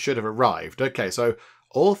 The people should have arrived. Okay, so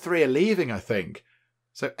all 3 are leaving, I think.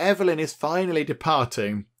 So Evelyn is finally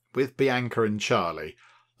departing with Bianca and Charlie.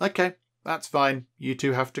 Okay, that's fine. You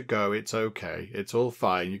 2 have to go. It's okay. It's all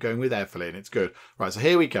fine. You're going with Evelyn. It's good. Right, so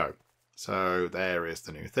here we go. So there is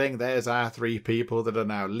the new thing. There's our 3 people that are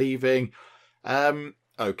now leaving.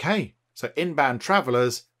 Okay. So inbound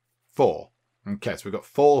travellers, 4. Okay, so we've got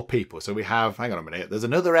 4 people. So we have, hang on a minute, there's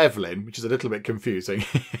another Evelyn, which is a little bit confusing.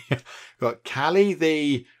 We've got Callie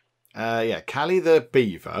the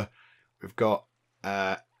beaver. We've got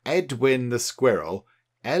Edwin the squirrel,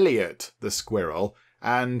 Elliot the squirrel,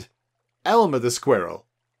 and Elmer the squirrel.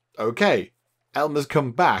 Okay, Elmer's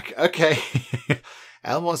come back. Okay.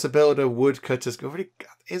 Elmer wants to build a woodcutter's...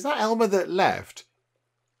 Is that Elmer that left?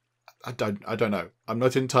 I don't know. I'm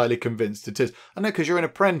not entirely convinced it is. I know, because you're an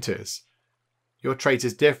apprentice. Your trait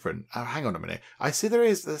is different. Oh, hang on a minute. I see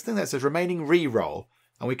there's a thing that says remaining reroll,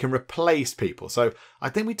 and we can replace people. So I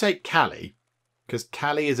think we take Callie, because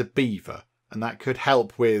Callie is a beaver, and that could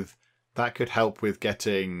help with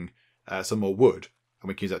getting some more wood, and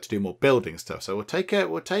we can use that to do more building stuff. So we'll take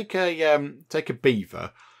a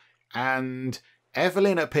beaver, and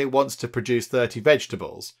Evelyn up here wants to produce 30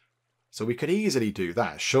 vegetables. So we could easily do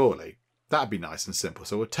that, surely. That'd be nice and simple.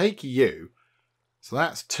 So we'll take you. So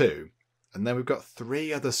that's 2. And then we've got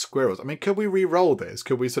 3 other squirrels. I mean, could we re-roll this?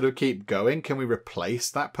 Could we sort of keep going? Can we replace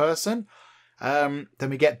that person? Then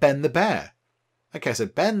we get Ben the bear. Okay, so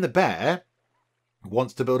Ben the bear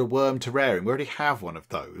wants to build a worm terrarium. We already have one of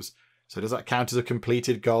those. So does that count as a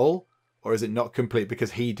completed goal? Or is it not complete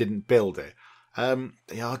because he didn't build it?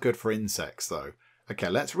 They are good for insects, though. Okay,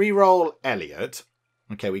 let's re-roll Elliot.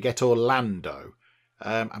 Okay, we get Orlando.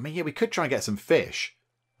 I mean, yeah, we could try and get some fish.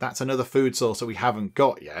 That's another food source that we haven't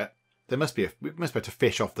got yet. We must be able to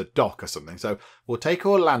fish off the dock or something. So we'll take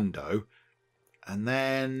Orlando. And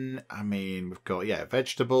then, I mean, we've got,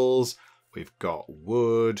 vegetables. We've got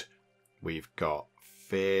wood. We've got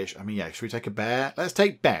fish. I mean, yeah, should we take a bear? Let's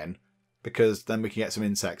take Ben, because then we can get some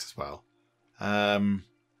insects as well.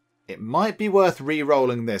 It might be worth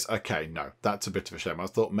re-rolling this. Okay, no, that's a bit of a shame. I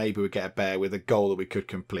thought maybe we'd get a bear with a goal that we could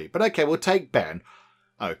complete. But okay, we'll take Ben.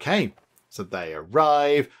 Okay, so they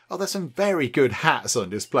arrive. Oh, there's some very good hats on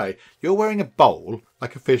display. You're wearing a bowl,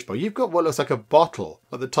 like a fish bowl. You've got what looks like a bottle,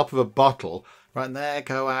 at the top of a bottle. Right, and there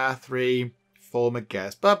go our 3 former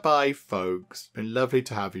guests. Bye-bye, folks. Been lovely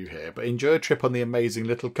to have you here. But enjoy a trip on the amazing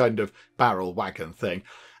little kind of barrel wagon thing.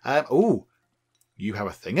 Oh, you have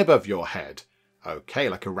a thing above your head. Okay,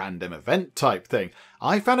 like a random event type thing.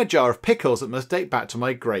 I found a jar of pickles that must date back to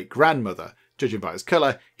my great-grandmother. Judging by its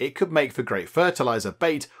colour, it could make for great fertiliser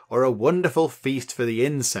bait or a wonderful feast for the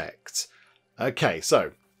insects. Okay,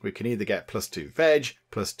 so we can either get +2 veg,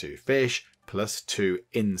 +2 fish, +2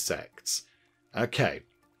 insects. Okay,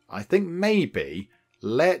 I think maybe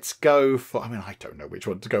let's go for... I mean, I don't know which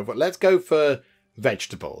one to go for. Let's go for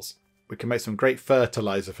vegetables. We can make some great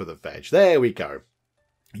fertiliser for the veg. There we go.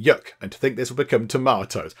 Yuck, and to think this will become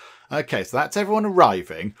tomatoes. Okay, so that's everyone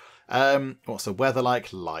arriving. What's the weather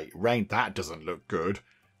like? Light rain. That doesn't look good.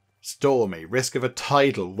 Stormy. Risk of a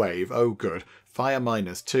tidal wave. Oh, good. Fire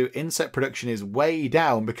 -2. Insect production is way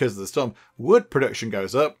down because of the storm. Wood production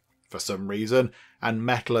goes up, for some reason. And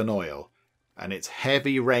metal and oil. And it's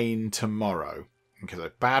heavy rain tomorrow. Okay, so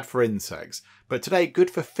bad for insects. But today, good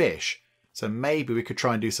for fish. So maybe we could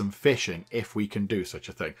try and do some fishing if we can do such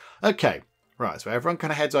a thing. Okay. Right, so everyone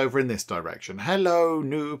kind of heads over in this direction. Hello,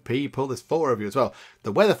 new people. There's 4 of you as well.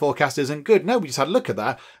 The weather forecast isn't good. No, we just had a look at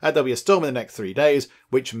that. There'll be a storm in the next 3 days,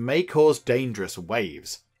 which may cause dangerous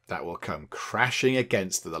waves that will come crashing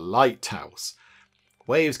against the lighthouse.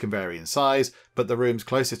 Waves can vary in size, but the rooms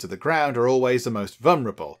closest to the ground are always the most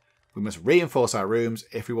vulnerable. We must reinforce our rooms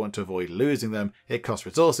if we want to avoid losing them. It costs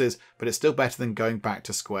resources, but it's still better than going back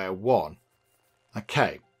to square one.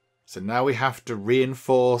 Okay, so now we have to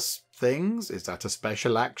reinforce things. Is that a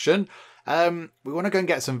special action? We want to go and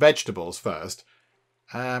get some vegetables first.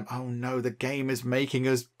 Oh no, the game is making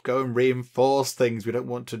us go and reinforce things. We don't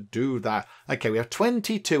want to do that. Okay, we have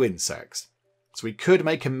 22 insects. So we could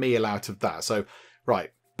make a meal out of that. So,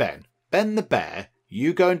 right, Ben the bear,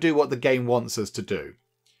 you go and do what the game wants us to do.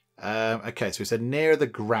 Okay, so we said near the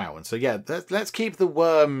ground. So yeah, let's keep the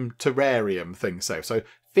worm terrarium thing safe. So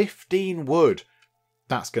 15 wood,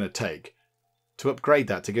 that's going to take. To upgrade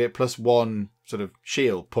that, to give it +1 sort of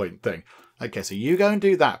shield point thing. Okay, so you go and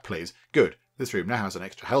do that, please. Good. This room now has an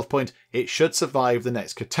extra health point. It should survive the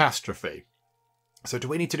next catastrophe. So do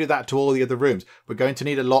we need to do that to all the other rooms? We're going to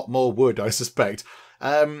need a lot more wood, I suspect.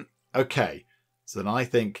 Okay, so then I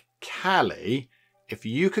think, Callie, if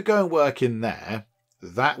you could go and work in there,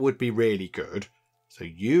 that would be really good. So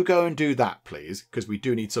you go and do that, please, because we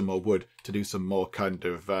do need some more wood to do some more kind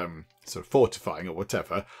of sort of fortifying or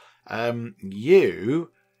whatever.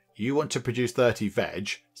 You want to produce 30 veg,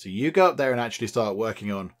 so you go up there and actually start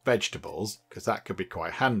working on vegetables, because that could be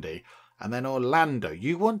quite handy. And then Orlando,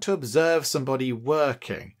 you want to observe somebody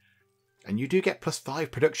working, and you do get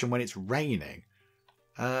 +5 production when it's raining.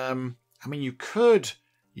 I mean, you could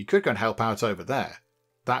you could go and help out over there.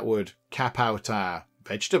 That would cap out our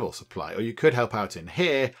vegetable supply. Or you could help out in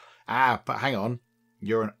here. But hang on.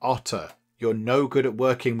 You're an otter. You're no good at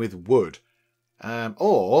working with wood.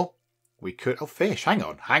 Or we could... Oh, fish. Hang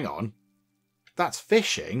on. That's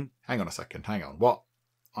fishing. Hang on a second. Hang on. What?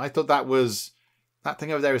 I thought that was... That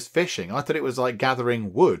thing over there is fishing. I thought it was like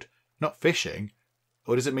gathering wood, not fishing.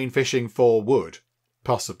 Or does it mean fishing for wood?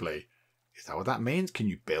 Possibly. Is that what that means? Can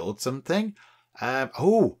you build something?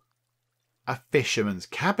 Oh, a fisherman's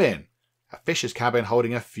cabin. A fisher's cabin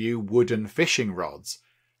holding a few wooden fishing rods.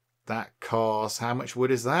 That costs... How much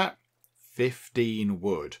wood is that? 15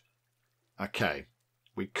 wood. Okay.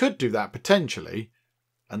 We could do that potentially.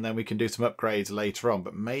 And then we can do some upgrades later on.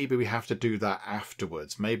 But maybe we have to do that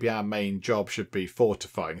afterwards. Maybe our main job should be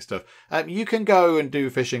fortifying stuff. You can go and do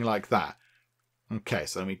fishing like that. Okay,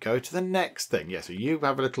 so then we go to the next thing. Yeah, so you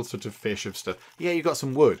have a little sort of fish of stuff. Yeah, you got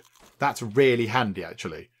some wood. That's really handy,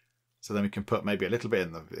 actually. So then we can put maybe a little bit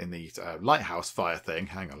in the lighthouse fire thing.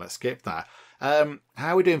 Hang on, let's skip that. How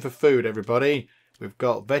are we doing for food, everybody? We've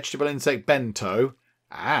got vegetable insect bento.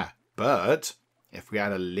 But... if we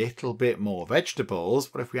add a little bit more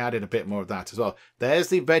vegetables, what if we added a bit more of that as well? There's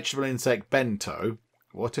the vegetable insect bento.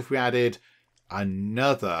 What if we added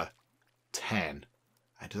another 10?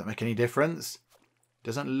 Does that make any difference?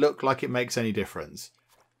 Doesn't look like it makes any difference.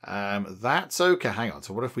 That's okay. Hang on.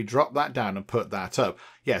 So what if we drop that down and put that up?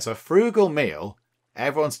 Yeah, so a frugal meal,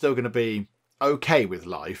 everyone's still going to be okay with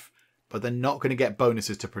life, but they're not going to get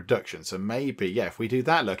bonuses to production. So maybe, yeah, if we do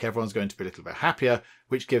that, look, everyone's going to be a little bit happier,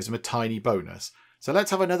 which gives them a tiny bonus. So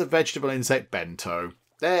let's have another vegetable insect bento.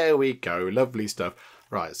 There we go. Lovely stuff.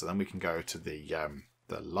 Right, so then we can go to the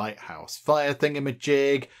lighthouse fire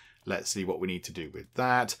thingamajig. Let's see what we need to do with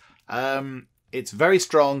that. It's very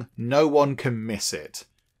strong. No one can miss it.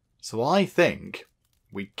 So I think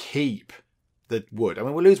we keep the wood. I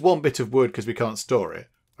mean, we'll lose one bit of wood because we can't store it.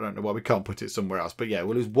 I don't know why we can't put it somewhere else. But yeah,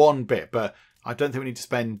 we'll lose one bit. But I don't think we need to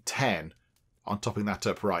spend 10 on topping that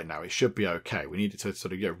up right now. It should be okay. We need it to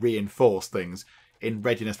sort of reinforce things in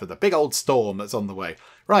readiness for the big old storm that's on the way.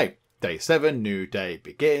 Right, day 7, new day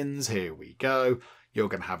begins. Here we go. You're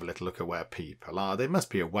going to have a little look at where people are. They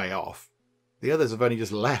must be a way off. The others have only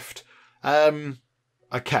just left.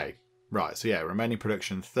 Okay, right. So yeah, remaining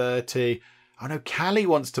production 30. Oh no, Callie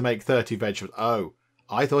wants to make 30 vegetables. Oh,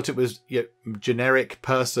 I thought it was generic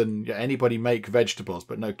person, anybody make vegetables,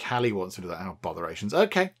 but no, Callie wants to do that. Oh, botherations.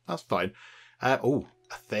 Okay, that's fine. Oh,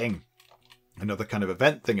 a thing. Another kind of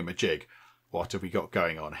event thingamajig. What have we got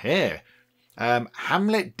going on here?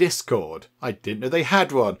 Hamlet Discord. I didn't know they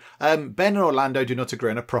had one. Ben and Orlando do not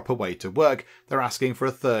agree on a proper way to work. They're asking for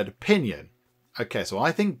a third opinion. Okay, so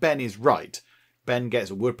I think Ben is right. Ben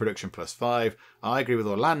gets wood production plus 5. I agree with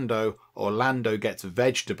Orlando. Orlando gets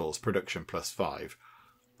vegetables production plus 5.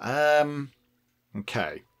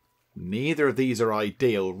 Okay. Neither of these are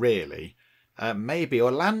ideal, really. Maybe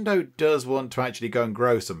Orlando does want to actually go and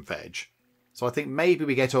grow some veg. So I think maybe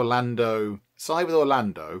we get Orlando, side with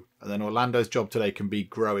Orlando, and then Orlando's job today can be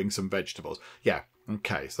growing some vegetables. Yeah,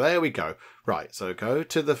 okay, so there we go. Right, so go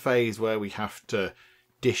to the phase where we have to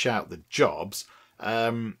dish out the jobs.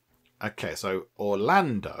 Okay, so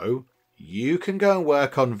Orlando, you can go and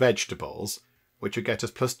work on vegetables, which will get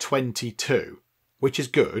us plus 22, which is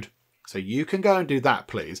good. So you can go and do that,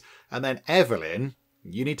 please. And then Evelyn,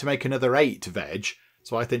 you need to make another 8 veg.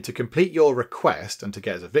 So I think to complete your request and to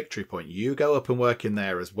get as a victory point, you go up and work in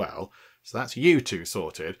there as well. So that's you two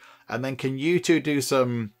sorted. And then can you two do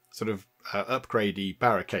some sort of upgradey,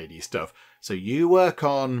 barricadey stuff? So you work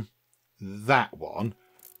on that one.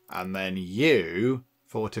 And then you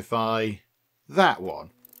fortify that one.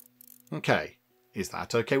 Okay. Is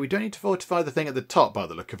that okay? We don't need to fortify the thing at the top by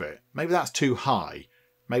the look of it. Maybe that's too high.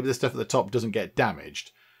 Maybe the stuff at the top doesn't get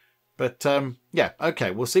damaged. But yeah, okay.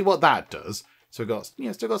 We'll see what that does. So we've got,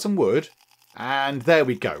 still got some wood. And there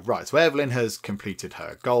we go. Right, so Evelyn has completed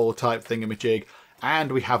her goal type thingamajig.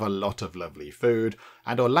 And we have a lot of lovely food.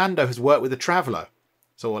 And Orlando has worked with a traveller.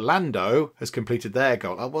 So Orlando has completed their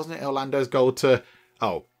goal. Oh, wasn't it Orlando's goal to...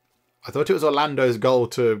 Oh, I thought it was Orlando's goal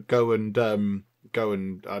to go and, I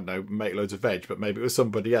don't know, make loads of veg. But maybe it was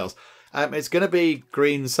somebody else. It's going to be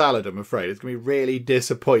green salad, I'm afraid. It's going to be really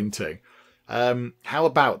disappointing. How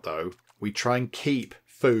about, though, we try and keep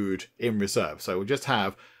food in reserve. So we'll just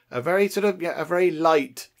have a very sort of, a very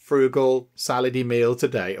light, frugal, salady meal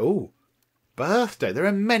today. Oh, birthday. There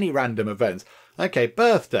are many random events. Okay,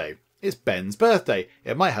 birthday. It's Ben's birthday.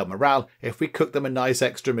 It might help morale if we cook them a nice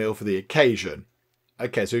extra meal for the occasion.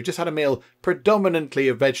 Okay, so we've just had a meal predominantly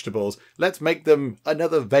of vegetables. Let's make them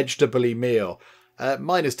another vegetable-y meal.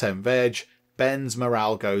 Minus 10 veg. Ben's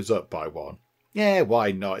morale goes up by 1. Yeah,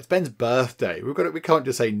 why not? It's Ben's birthday. We can't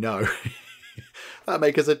just say no. That'd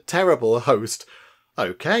make us a terrible host.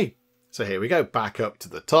 Okay, so here we go. Back up to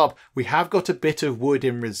the top. We have got a bit of wood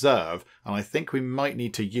in reserve, and I think we might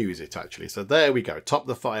need to use it, actually. So there we go. Top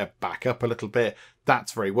the fire back up a little bit.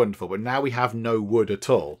 That's very wonderful. But now we have no wood at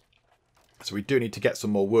all. So we do need to get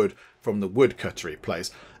some more wood from the woodcuttery place.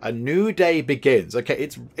 A new day begins. Okay,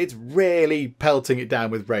 it's really pelting it down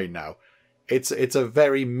with rain now. It's a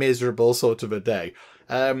very miserable sort of a day.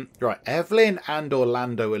 Right, Evelyn and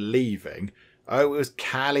Orlando are leaving. Oh, it was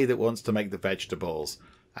Callie that wants to make the vegetables.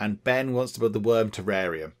 And Ben wants to build the worm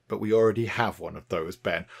terrarium. But we already have one of those,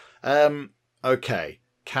 Ben. Okay,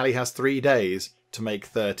 Callie has 3 days to make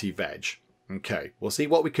 30 veg. Okay, we'll see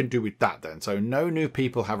what we can do with that then. So no new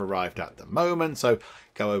people have arrived at the moment. So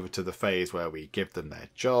go over to the phase where we give them their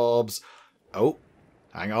jobs. Oh,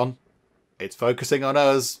 hang on. It's focusing on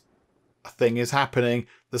us. A thing is happening.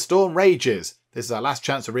 The storm rages. This is our last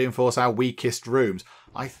chance to reinforce our weakest rooms.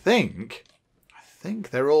 I think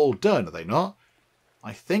they're all done, are they not?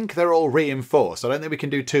 I think they're all reinforced. I don't think we can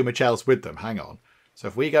do too much else with them. Hang on. So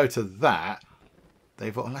if we go to that,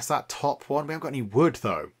 unless that top one, we haven't got any wood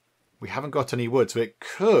though. We haven't got any wood, so it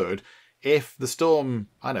could, if the storm,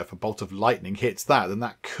 if a bolt of lightning hits that, then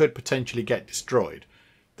that could potentially get destroyed.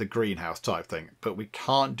 The greenhouse type thing. But we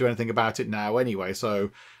can't do anything about it now anyway, so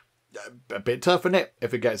a bit tough, isn't it?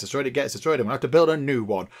 If it gets destroyed, it gets destroyed, and we'll have to build a new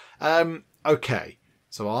one. Okay,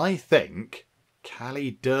 so I think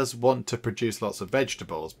Callie does want to produce lots of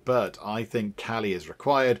vegetables, but I think Callie is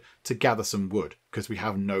required to gather some wood, because we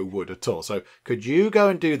have no wood at all. So could you go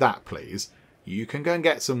and do that, please? You can go and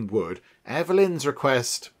get some wood. Evelyn's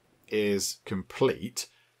request is complete,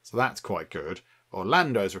 so that's quite good.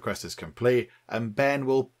 Orlando's request is complete, and Ben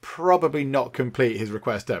will probably not complete his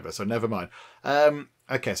request ever, so never mind.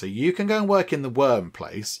 Okay, so you can go and work in the worm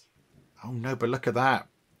place. Oh no, but look at that.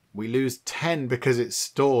 We lose 10 because it's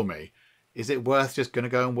stormy. Is it worth just going to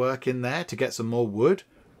go and work in there to get some more wood?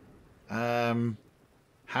 How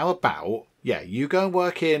about, yeah, you go and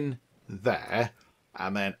work in there,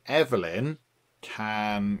 and then Evelyn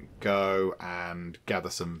can go and gather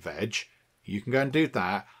some veg. You can go and do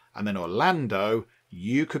that. And then Orlando,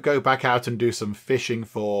 you could go back out and do some fishing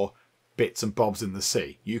for bits and bobs in the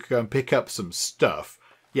sea. You could go and pick up some stuff.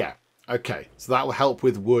 Yeah, okay. So that will help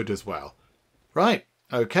with wood as well. Right,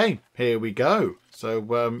 okay, here we go.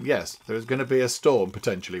 So, yes, there's going to be a storm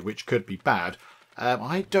potentially, which could be bad.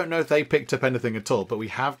 I don't know if they picked up anything at all, but we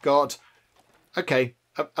have got, okay,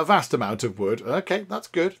 a vast amount of wood. Okay, that's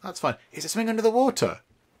good. That's fine. Is there something under the water?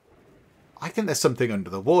 I think there's something under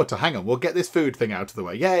the water. Hang on, we'll get this food thing out of the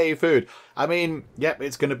way. Yay, food. I mean, yep,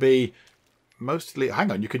 it's going to be mostly...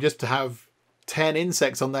 Hang on, you could just have 10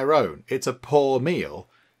 insects on their own. It's a poor meal,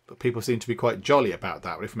 but people seem to be quite jolly about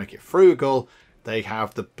that. But if we make it frugal, they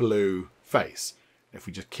have the blue face. If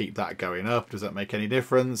we just keep that going up, does that make any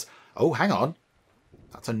difference? Oh, hang on.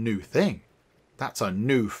 That's a new thing. That's a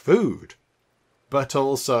new food. But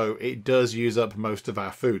also, it does use up most of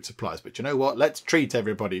our food supplies. But you know what? Let's treat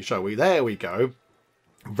everybody, shall we? There we go.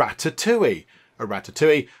 Ratatouille. A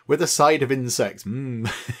ratatouille with a side of insects.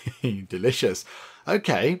 Mmm, delicious.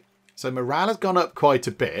 Okay, so morale has gone up quite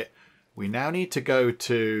a bit. We now need to go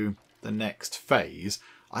to the next phase.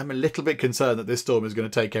 I'm a little bit concerned that this storm is going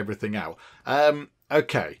to take everything out.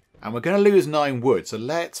 Okay, and we're going to lose 9 wood. So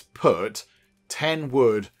let's put 10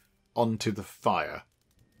 wood onto the fire.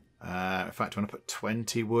 In fact, I want to put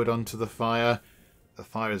 20 wood onto the fire. The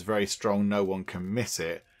fire is very strong. No one can miss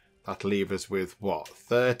it. That'll leave us with, what,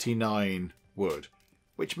 39 wood.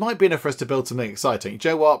 Which might be enough for us to build something exciting. Do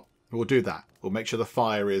you know what? We'll do that. We'll make sure the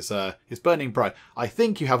fire is burning bright. I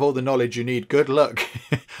think you have all the knowledge you need. Good luck.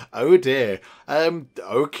 Oh dear.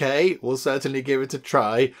 Okay, we'll certainly give it a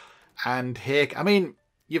try. And here, I mean,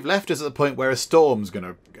 you've left us at the point where a storm's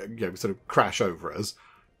going to sort of crash over us.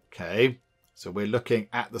 Okay. So we're looking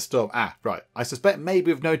at the storm. Ah, right. I suspect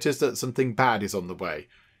maybe we've noticed that something bad is on the way.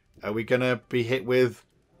 Are we going to be hit with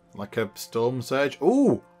like a storm surge?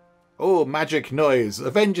 Ooh! Oh, magic noise.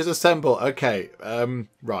 Avengers assemble. Okay,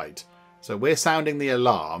 right. So we're sounding the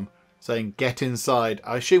alarm, saying get inside.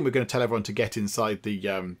 I assume we're going to tell everyone to get inside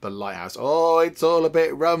the lighthouse. Oh, it's all a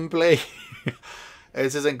bit rumbly.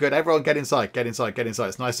 This isn't good. Everyone get inside, get inside, get inside.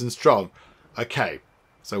 It's nice and strong. Okay,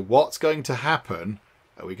 so what's going to happen?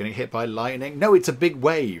 Are we going to get hit by lightning? No, it's a big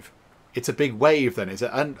wave. It's a big wave then, is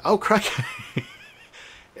it? And oh, crack.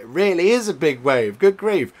 It really is a big wave. Good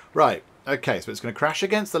grief. Right. Okay, so it's going to crash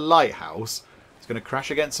against the lighthouse. It's going to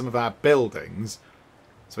crash against some of our buildings.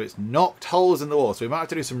 So it's knocked holes in the wall. So we might have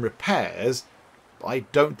to do some repairs. But I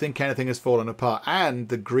don't think anything has fallen apart. And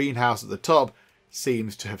the greenhouse at the top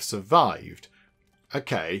seems to have survived.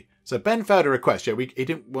 Okay. So Ben failed a request. Yeah, he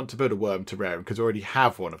didn't want to build a worm terrarium because we already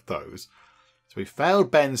have one of those. So we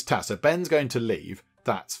failed Ben's task. So Ben's going to leave.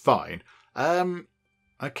 That's fine.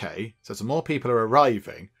 Okay. So some more people are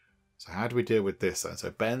arriving. So how do we deal with this then?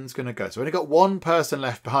 So Ben's going to go. So we've only got one person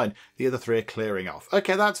left behind. The other three are clearing off.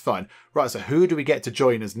 Okay, that's fine. Right, so who do we get to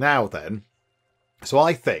join us now then? So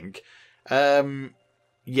I think,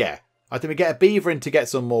 yeah. I think we get a beaver in to get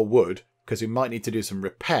some more wood because we might need to do some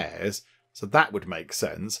repairs. So that would make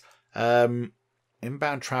sense.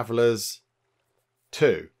 Inbound travellers,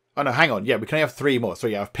 2. Oh, no, hang on. Yeah, we can only have 3 more. So,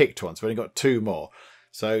 yeah, I've picked one. So, we've only got 2 more.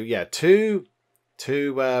 So, yeah, two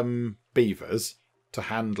beavers to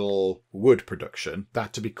handle wood production.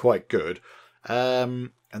 That to be quite good.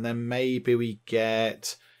 And then maybe we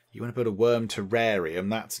get... You want to build a worm terrarium.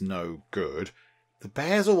 That's no good. The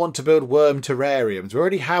bears will want to build worm terrariums. We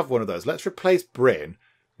already have one of those. Let's replace Bryn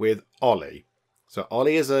with Ollie. So,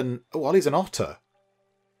 Ollie is an... Oh, Ollie's an otter.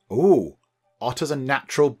 Ooh, otters are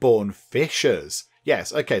natural-born fishers.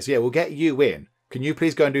 Yes, okay, so yeah, we'll get you in. Can you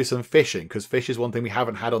please go and do some fishing? Because fish is one thing we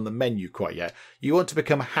haven't had on the menu quite yet. You want to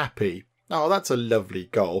become happy. Oh, that's a lovely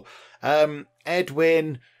goal.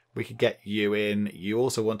 Edwin, we could get you in. You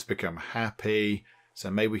also want to become happy.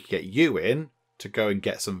 So maybe we could get you in to go and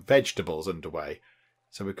get some vegetables underway.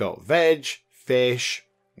 So we've got veg, fish,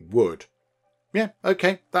 wood. Yeah,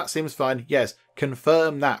 okay, that seems fine. Yes,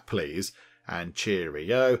 confirm that, please. And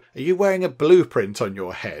cheerio. Are you wearing a blueprint on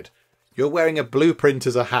your head? You're wearing a blueprint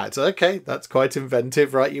as a hat. Okay, that's quite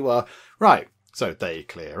inventive, right? You are. Right, so they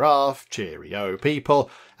clear off. Cheerio, people.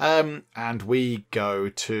 And we go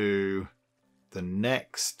to the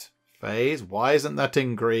next phase. Why isn't that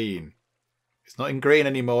in green? It's not in green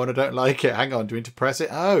anymore and I don't like it. Hang on, do we need to press it?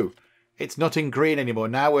 Oh, it's not in green anymore.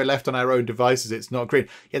 Now we're left on our own devices. It's not green.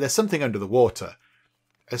 Yeah, there's something under the water.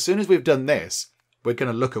 As soon as we've done this, we're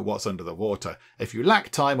going to look at what's under the water. If you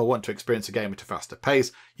lack time or want to experience a game at a faster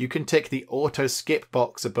pace, you can tick the auto skip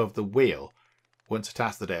box above the wheel. Once a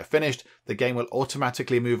task of the day are finished, the game will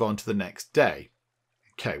automatically move on to the next day.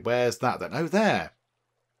 Okay, where's that then? Oh, there.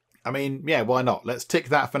 I mean, yeah, why not? Let's tick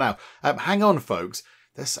that for now. Hang on, folks.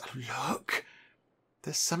 Look.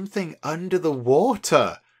 There's something under the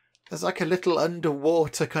water. There's like a little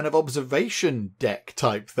underwater kind of observation deck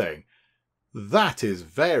type thing. That is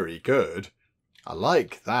very good. I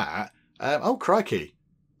like that. Oh, crikey.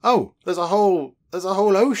 Oh, there's a whole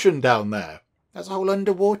ocean down there. There's a whole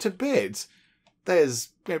underwater bit. There's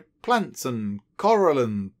plants and coral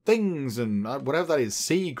and things and whatever that is,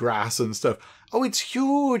 seagrass and stuff. Oh, it's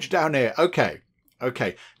huge down here. Okay.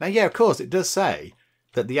 Now, yeah, of course, it does say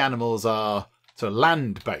that the animals are sort of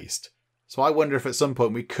land-based. So I wonder if at some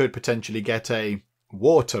point we could potentially get a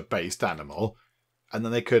water-based animal. And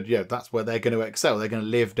then they could, that's where they're going to excel. They're going to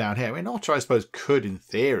live down here. I mean, otter, I suppose, could, in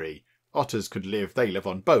theory. Otters could live, they live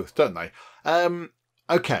on both, don't they?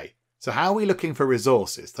 Okay, so how are we looking for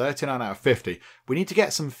resources? 39 out of 50. We need to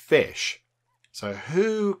get some fish. So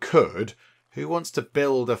who wants to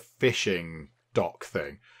build a fishing dock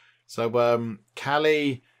thing? So,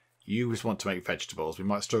 Callie, you just want to make vegetables. We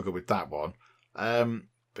might struggle with that one.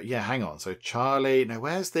 But yeah, hang on. So Charlie, no,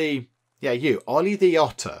 where's the... Yeah, you, Ollie the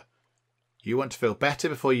otter. You want to feel better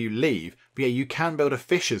before you leave. But yeah, you can build a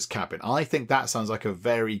fisher's cabin. I think that sounds like a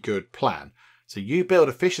very good plan. So you build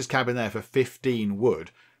a fisher's cabin there for 15 wood.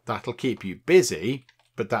 That'll keep you busy,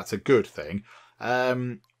 but that's a good thing.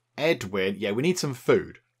 Edwin, yeah, we need some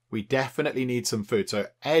food. We definitely need some food. So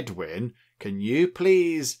Edwin, can you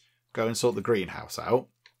please go and sort the greenhouse out?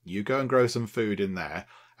 You go and grow some food in there.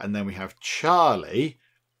 And then we have Charlie.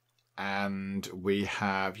 And we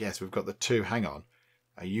have, yes, we've got the 2. Hang on.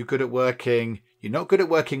 Are you good at working? You're not good at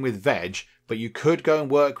working with veg, but you could go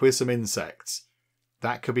and work with some insects.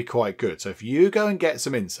 That could be quite good. So if you go and get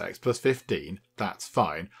some insects, plus 15, that's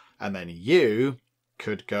fine. And then you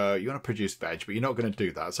could go, you want to produce veg, but you're not going to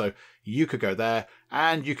do that. So you could go there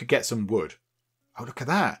and you could get some wood. Oh, look at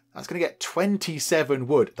that. That's going to get 27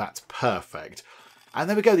 wood. That's perfect. And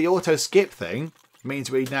there we go. The auto skip thing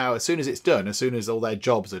means we now, as soon as it's done, as soon as all their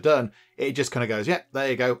jobs are done, it just kind of goes, yeah,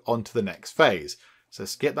 there you go, on to the next phase. So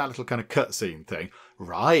skip that little kind of cutscene thing.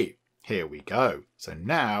 Right, here we go. So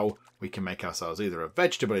now we can make ourselves either a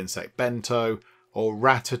vegetable insect bento or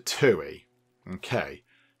ratatouille. Okay,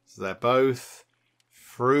 so they're both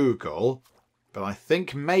frugal, but I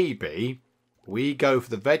think maybe we go for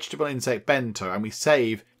the vegetable insect bento and we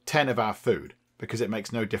save 10 of our food because it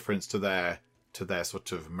makes no difference to their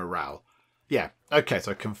sort of morale. Yeah, okay,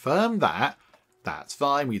 so confirm that. That's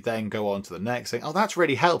fine. We then go on to the next thing. Oh, that's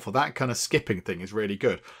really helpful. That kind of skipping thing is really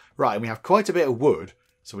good. Right, and we have quite a bit of wood,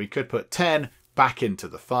 so we could put 10 back into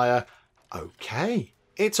the fire. Okay,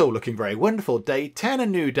 It's all looking very wonderful. Day 10, a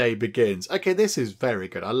new day begins. Okay, this is very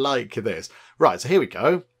good. I like this. Right, so here we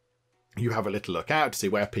go. You have a little look out to see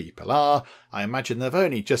where people are. I imagine they've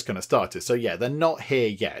only just kind of started. So yeah, they're not here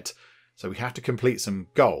yet. So we have to complete some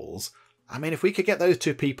goals. I mean, if we could get those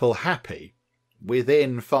two people happy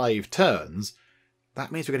within 5 turns,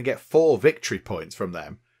 that means we're going to get 4 victory points from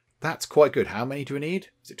them. That's quite good. How many do we need?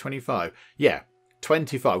 Is it 25? Yeah,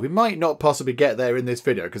 25. We might not possibly get there in this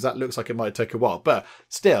video because that looks like it might take a while. But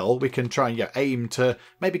still, we can try and aim to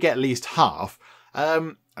maybe get at least half.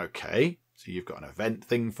 Okay, so you've got an event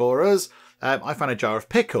thing for us. I found a jar of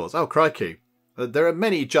pickles. Oh, crikey. There are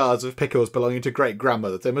many jars of pickles belonging to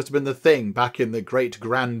great-grandmothers. They must have been the thing back in the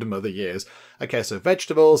great-grandmother years. Okay, so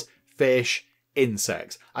vegetables, fish,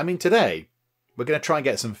 insects. I mean, today, we're going to try and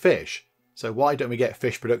get some fish. So why don't we get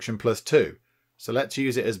fish production +2? So let's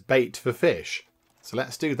use it as bait for fish. So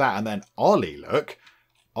let's do that. And then Ollie, look.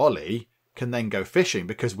 Ollie can then go fishing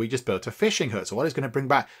because we just built a fishing hut. So Ollie's going to bring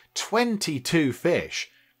back 22 fish.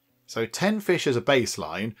 So 10 fish as a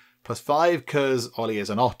baseline, +5 because Ollie is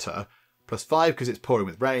an otter, +5 because it's pouring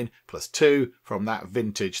with rain, +2 from that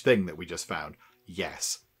vintage thing that we just found.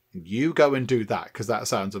 Yes, you go and do that because that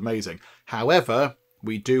sounds amazing. However,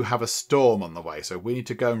 we do have a storm on the way, so we need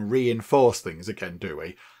to go and reinforce things again, do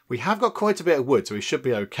we? We have got quite a bit of wood, so we should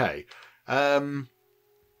be okay. However,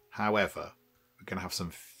 we're going to have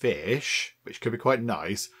some fish, which could be quite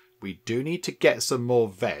nice. We do need to get some more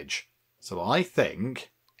veg. So I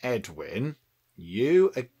think, Edwin,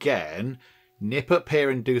 you again nip up here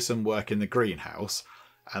and do some work in the greenhouse.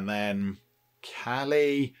 And then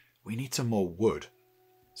Callie, we need some more wood.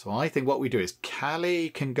 So I think what we do is Callie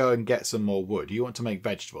can go and get some more wood. You want to make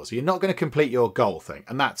vegetables. So you're not going to complete your goal thing,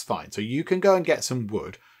 and that's fine. So you can go and get some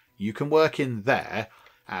wood. You can work in there.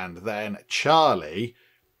 And then Charlie,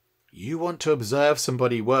 you want to observe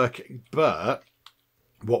somebody working. But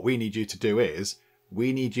what we need you to do is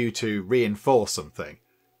we need you to reinforce something.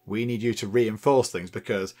 We need you to reinforce things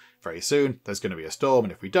because very soon there's going to be a storm.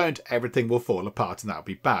 And if we don't, everything will fall apart and that'll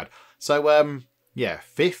be bad. So, yeah,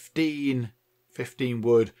 15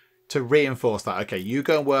 wood to reinforce that. Okay, you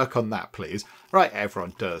go and work on that, please. Right,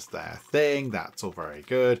 everyone does their thing. That's all very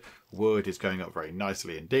good. Wood is going up very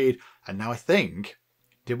nicely indeed. And now I think,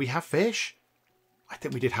 did we have fish? I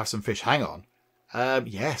think we did have some fish. Hang on.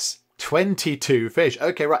 Yes, 22 fish.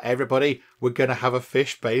 Okay, right, everybody, we're going to have a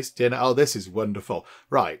fish-based dinner. Oh, this is wonderful.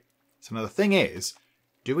 Right, so now the thing is,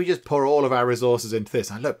 do we just pour all of our resources into this?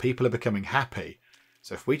 And look, people are becoming happy.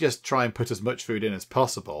 So if we just try and put as much food in as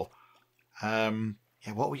possible...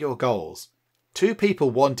 yeah, what were your goals? 2 people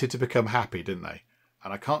wanted to become happy, didn't they?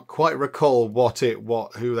 And I can't quite recall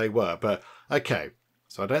who they were, but okay.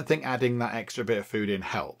 So I don't think adding that extra bit of food in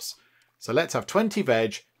helps. So let's have 20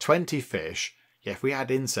 veg, 20 fish. Yeah, if we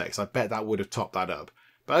add insects, I bet that would have topped that up.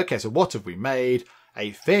 But okay, so what have we made?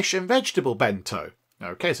 A fish and vegetable bento.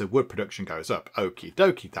 Okay, so wood production goes up. Okie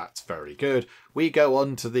dokie, that's very good. We go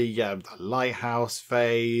on to the lighthouse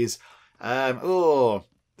phase.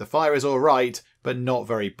 The fire is all right, but not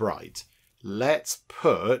very bright. Let's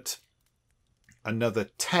put another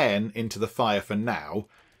 10 into the fire for now,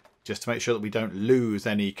 just to make sure that we don't lose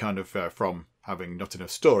any kind of from having not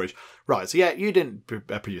enough storage. Right, so yeah, you didn't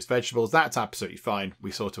produce vegetables. That's absolutely fine.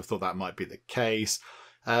 We sort of thought that might be the case.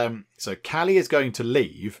 So Callie is going to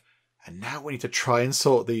leave, and now we need to try and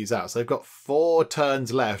sort these out. So they've got 4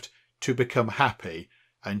 turns left to become happy,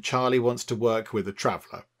 and Charlie wants to work with the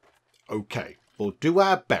traveller. Okay. We'll do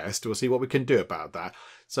our best. We'll see what we can do about that.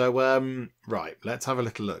 So, right, let's have a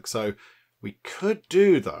little look. So we could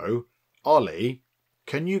do, though, Ollie,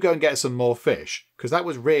 can you go and get some more fish? Because that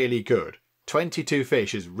was really good. 22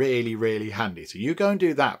 fish is really, really handy. So you go and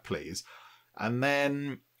do that, please. And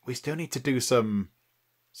then we still need to do some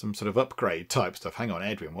sort of upgrade type stuff. Hang on,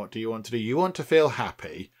 Edwin, what do you want to do? You want to feel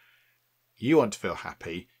happy. You want to feel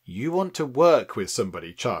happy. You want to work with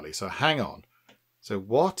somebody, Charlie. So hang on. So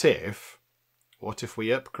what if we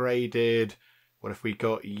upgraded? What if we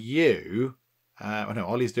got you? Oh no,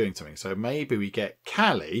 Ollie's doing something. So maybe we get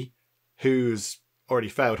Callie, who's already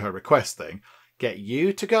failed her request thing. Get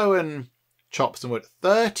you to go and chop some wood.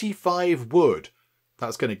 35 wood.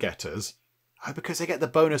 That's going to get us. Oh, because they get the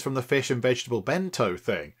bonus from the fish and vegetable bento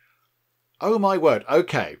thing. Oh my word.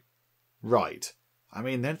 Okay. Right. I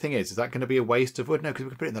mean, the only thing is that going to be a waste of wood? No, because we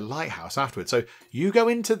can put it in the lighthouse afterwards. So you go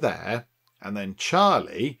into there, and then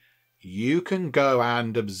Charlie, you can go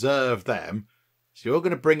and observe them. So you're going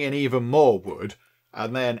to bring in even more wood.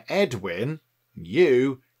 And then Edwin,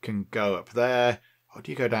 you can go up there. Or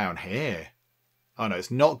do you go down here? Oh no, it's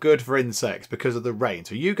not good for insects because of the rain.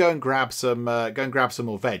 So you go and grab some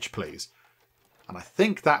more veg, please. And I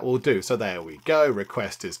think that will do. So there we go.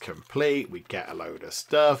 Request is complete. We get a load of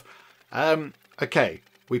stuff. Okay.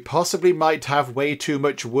 We possibly might have way too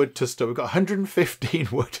much wood to store. We've got 115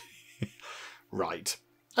 wood. Right.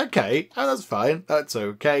 Okay. Oh, that's fine. That's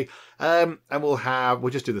okay. And we'll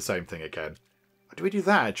just do the same thing again. Do we do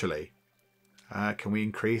that actually? Can we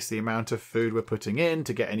increase the amount of food we're putting in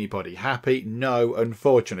to get anybody happy? No,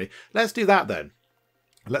 unfortunately. Let's do that then.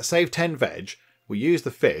 Let's save 10 veg. We use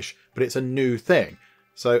the fish, but it's a new thing.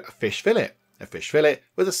 So a fish fillet. A fish fillet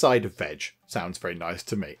with a side of veg. Sounds very nice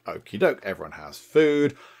to me. Okie doke. Everyone has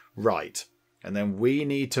food. Right. And then we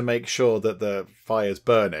need to make sure that the fire's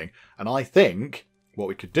burning. And I think what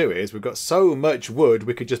we could do is we've got so much wood,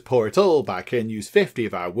 we could just pour it all back in, use 50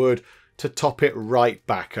 of our wood to top it right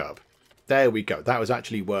back up. There we go. That was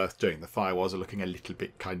actually worth doing. The fire was looking a little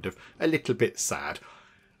bit sad.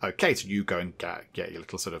 Okay, so you go and get your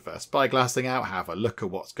little sort of spyglass thing out, have a look at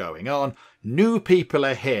what's going on. New people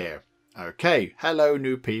are here. Okay, hello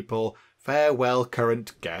new people. Farewell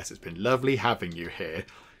current guests. It's been lovely having you here.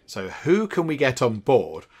 So who can we get on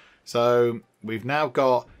board? So we've now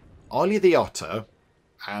got Ollie the otter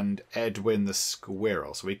and Edwin the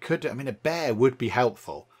squirrel. So we could, I mean, a bear would be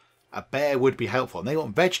helpful. A bear would be helpful. And they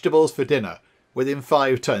want vegetables for dinner within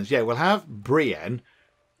 5 turns. Yeah, we'll have Brienne.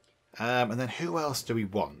 And then who else do we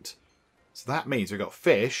want? So that means we've got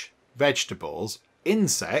fish, vegetables,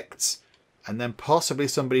 insects, and then possibly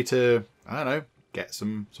somebody to, I don't know, get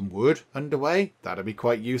some wood underway. That'd be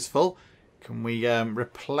quite useful. Can we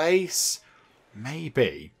replace,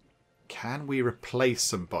 maybe, can we replace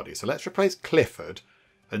somebody? So let's replace Clifford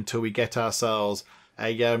until we get ourselves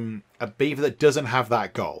a beaver that doesn't have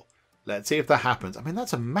that goal. Let's see if that happens. I mean,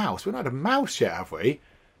 that's a mouse. We've not had a mouse yet, have we?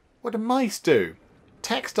 What do mice do?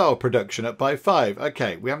 Textile production up by 5.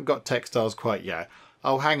 Okay, we haven't got textiles quite yet.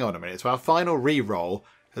 Oh, hang on a minute. So our final re-roll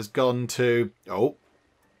has gone to,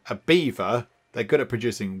 a beaver. They're good at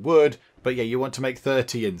producing wood, but yeah, you want to make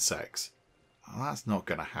 30 insects. Oh, that's not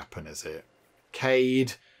going to happen, is it?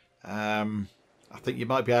 Cade, I think you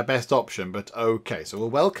might be our best option, but okay. So we'll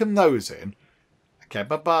welcome those in. Okay,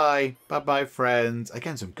 bye-bye. Bye-bye, friends.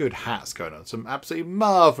 Again, some good hats going on. Some absolutely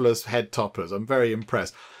marvellous head toppers. I'm very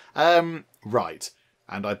impressed. Right.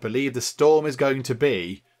 And I believe the storm is going to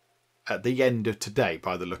be at the end of today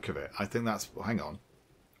by the look of it. I think that's... Hang on.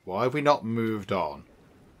 Why have we not moved on?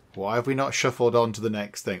 Why have we not shuffled on to the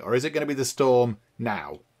next thing? Or is it going to be the storm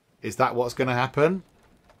now? Is that what's going to happen?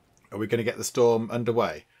 Are we going to get the storm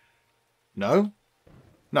underway? No?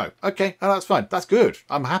 No. Okay. Oh, that's fine. That's good.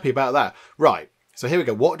 I'm happy about that. Right. So here we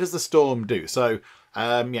go. What does the storm do? So,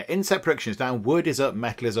 yeah, insect production is down. Wood is up.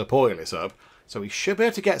 Metal is up. Oil is up. So we should be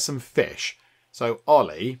able to get some fish. So,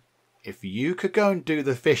 Ollie, if you could go and do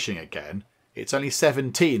the fishing again, it's only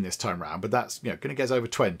 17 this time round, but that's, going to get us over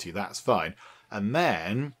 20. That's fine. And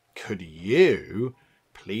then, could you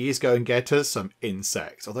please go and get us some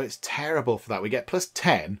insects? Although it's terrible for that. We get plus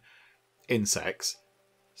 10 insects.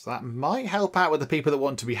 So that might help out with the people that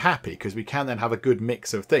want to be happy, because we can then have a good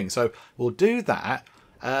mix of things. So we'll do that.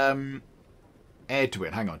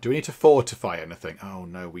 Edwin, hang on. Do we need to fortify anything? Oh,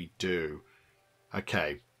 no, we do.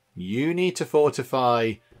 Okay. You need to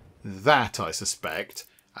fortify that, I suspect.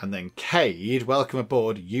 And then Cade, welcome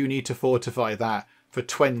aboard. You need to fortify that for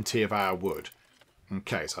 20 of our wood.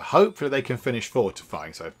 Okay, so hopefully they can finish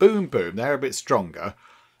fortifying. So boom, boom. They're a bit stronger.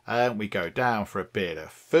 We go down for a bit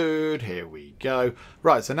of food. Here we go.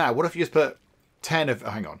 Right, so now what if you just put 10 of...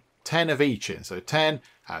 hang on. 10 of each in. So 10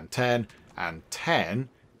 and 10 and 10.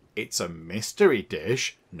 It's a mystery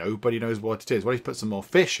dish. Nobody knows what it is. What if you put some more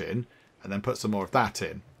fish in and then put some more of that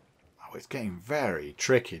in? Oh, it's getting very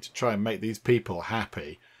tricky to try and make these people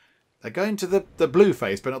happy. They're going to the blue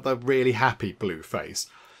face, but not the really happy blue face.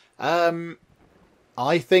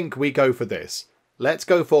 I think we go for this. Let's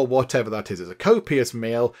go for whatever that is. It's a copious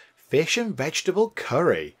meal. Fish and vegetable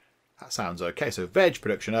curry. That sounds okay. So veg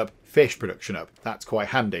production up, fish production up. That's quite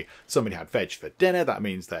handy. Somebody had veg for dinner. That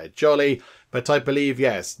means they're jolly. But I believe,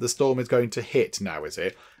 yes, the storm is going to hit now, is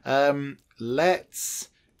it? Let's...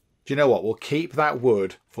 Do you know what? We'll keep that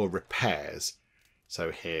wood for repairs.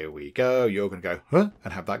 So here we go. You're going to go, huh?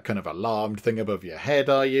 And have that kind of alarmed thing above your head,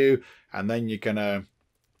 are you? And then you're going to...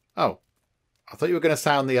 Oh, I thought you were going to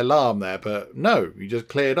sound the alarm there, but no, you just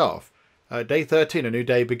cleared off. Day 13, a new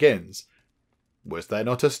day begins. Was there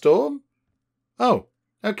not a storm? Oh,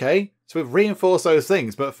 okay. So we've reinforced those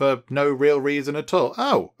things, but for no real reason at all.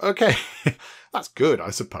 Oh, okay. That's good,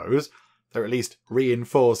 I suppose. They're at least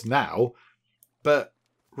reinforced now. But...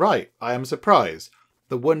 right, I am surprised.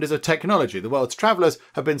 The wonders of technology. The world's travellers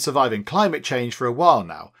have been surviving climate change for a while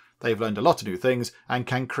now. They've learned a lot of new things and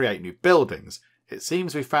can create new buildings. It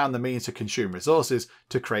seems we found the means to consume resources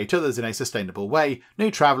to create others in a sustainable way.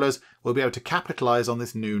 New travellers will be able to capitalise on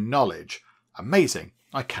this new knowledge. Amazing.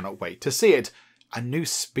 I cannot wait to see it. A new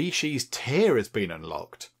species tier has been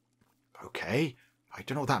unlocked. Okay. I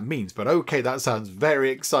don't know what that means, but okay, that sounds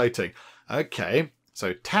very exciting. Okay.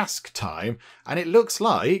 So task time. And it looks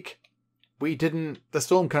like the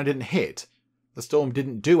storm kind of didn't hit. The storm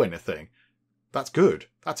didn't do anything. That's good.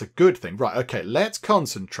 That's a good thing. Right, okay, let's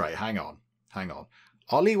concentrate. Hang on.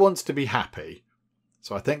 Ollie wants to be happy.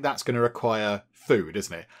 So I think that's going to require food,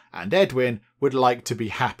 isn't it? And Edwin would like to be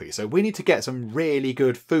happy. So we need to get some really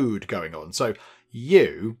good food going on. So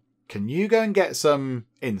can you go and get some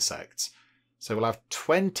insects? So we'll have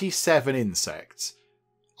 27 insects.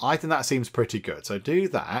 I think that seems pretty good. So do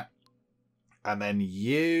that. And then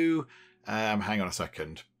you, hang on a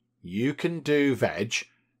second. You can do veg,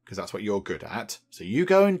 because that's what you're good at. So you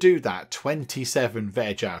go and do that, 27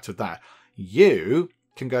 veg out of that. You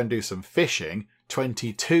can go and do some fishing,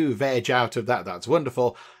 22 veg out of that. That's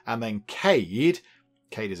wonderful. And then Cade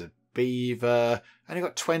is a beaver, and you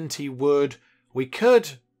got 20 wood. We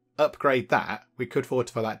could upgrade that. We could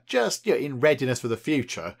fortify that just in readiness for the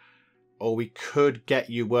future. Or we could get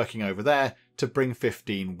you working over there to bring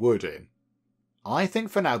 15 wood in. I think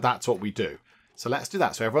for now that's what we do. So let's do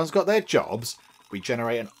that. So everyone's got their jobs. We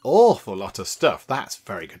generate an awful lot of stuff. That's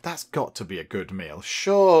very good. That's got to be a good meal.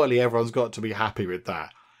 Surely everyone's got to be happy with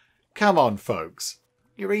that. Come on, folks.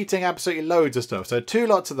 You're eating absolutely loads of stuff. So 2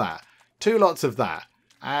 lots of that. 2 lots of that.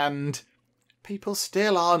 And people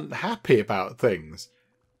still aren't happy about things.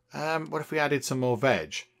 What if we added some more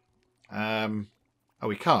veg? Oh,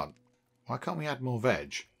 we can't. Why can't we add more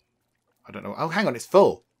veg? I don't know. Oh, hang on. It's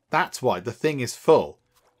full. That's why. The thing is full.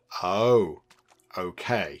 Oh,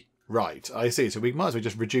 okay. Right, I see. So we might as well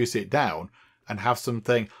just reduce it down and have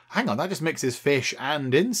something. Hang on, that just mixes fish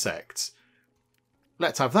and insects.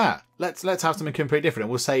 Let's have that. Let's have something completely different and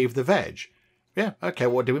we'll save the veg. Yeah, okay,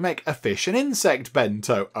 what do we make? A fish and insect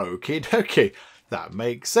bento. Okie dokie. That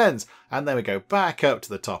makes sense. And then we go back up to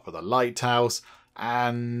the top of the lighthouse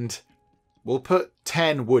and we'll put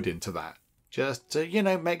 10 wood into that. Just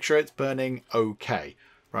to, make sure it's burning okay.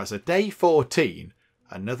 Right, so day 14,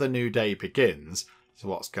 another new day begins. So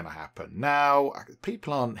what's going to happen now?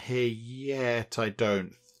 People aren't here yet, I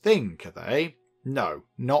don't think, are they? No,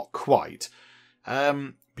 not quite.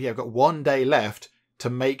 But yeah, I've got 1 day left to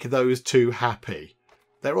make those 2 happy.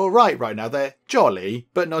 They're all right now. They're jolly,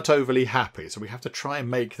 but not overly happy. So we have to try and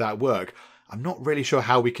make that work. I'm not really sure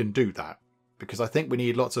how we can do that because I think we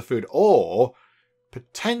need lots of food, or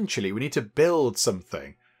potentially we need to build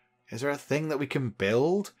something. Is there a thing that we can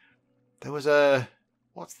build? There was a...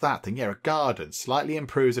 What's that thing? Yeah, a garden. Slightly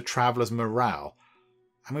improves a traveller's morale.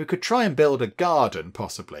 I mean, we could try and build a garden,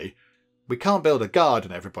 possibly. We can't build a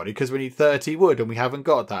garden, everybody, because we need 30 wood and we haven't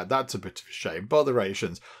got that. That's a bit of a shame.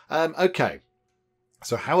 Botherations. Okay.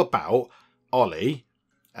 So how about Ollie?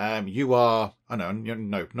 You are... Oh, no,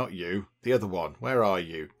 not you. The other one. Where are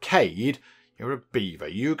you? Cade, you're a beaver.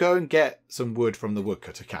 You go and get some wood from the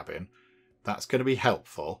woodcutter cabin. That's going to be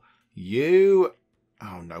helpful. You...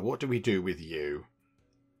 Oh, no. What do we do with you?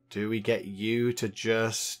 Do we get you to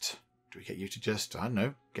just, I don't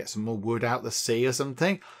know, get some more wood out the sea or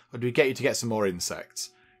something? Or do we get you to get some more insects?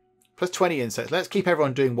 Plus 20 insects. Let's keep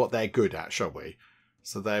everyone doing what they're good at, shall we?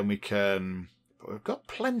 So then we can... But we've got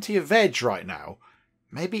plenty of veg right now.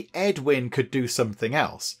 Maybe Edwin could do something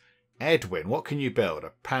else. Edwin, what can you build?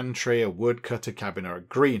 A pantry, a woodcutter cabin, or a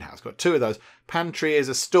greenhouse? Got 2 of those. Pantry is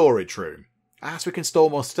a storage room. Ah, so we can store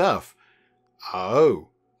more stuff. Oh.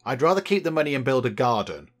 I'd rather keep the money and build a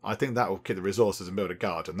garden. I think that will keep the resources and build a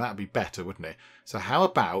garden. That'd be better, wouldn't it? So how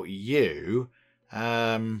about you?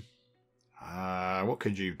 What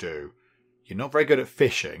could you do? You're not very good at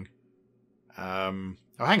fishing. Oh,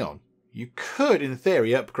 hang on. You could, in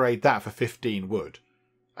theory, upgrade that for 15 wood.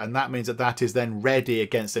 And that means that is then ready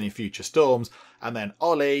against any future storms. And then,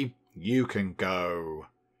 Ollie, you can go.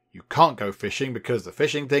 You can't go fishing because the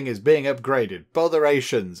fishing thing is being upgraded.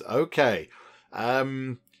 Botherations. Okay.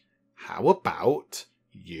 How about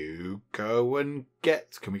you go and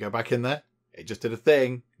get... Can we go back in there? It just did a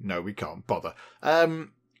thing. No, we can't bother.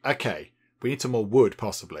 Okay. We need some more wood,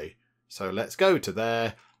 possibly. So let's go to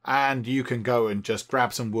there. And you can go and just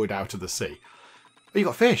grab some wood out of the sea. Oh, you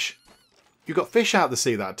got fish. You got fish out of the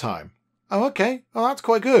sea that time. Oh, okay. Oh, that's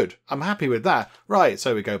quite good. I'm happy with that. Right,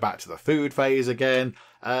 so we go back to the food phase again.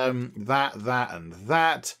 That, and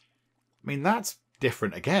that. I mean, that's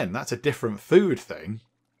different again. That's a different food thing.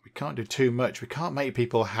 We can't do too much. We can't make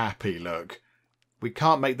people happy, look. We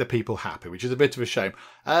can't make the people happy, which is a bit of a shame.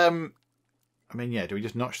 I mean, yeah, do we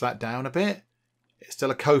just notch that down a bit? it's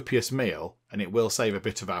still a copious meal, and it will save a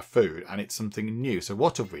bit of our food, and it's something new. So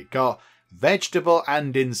what have we got? Vegetable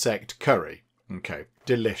and insect curry. Okay,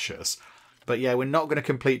 delicious. But yeah, we're not going to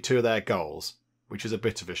complete 2 of their goals, which is a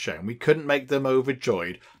bit of a shame. We couldn't make them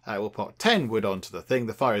overjoyed. We'll put 10 wood onto the thing.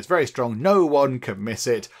 The fire is very strong. No one can miss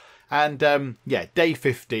it. And yeah, day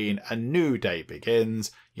 15, a new day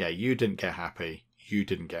begins. Yeah, you didn't get happy. You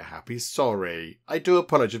didn't get happy. Sorry. I do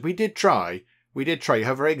apologise. We did try. We did try. You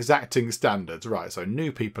have very exacting standards. Right, so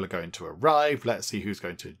new people are going to arrive. Let's see who's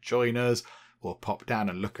going to join us. We'll pop down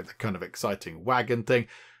and look at the kind of exciting wagon thing.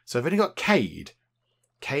 So I've only got Cade.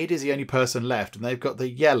 Cade is the only person left, and they've got the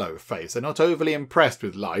yellow face. They're not overly impressed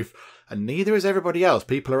with life, and neither is everybody else.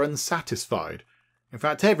 People are unsatisfied. In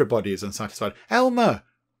fact, everybody is unsatisfied. Elmer!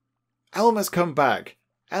 Elmer's come back.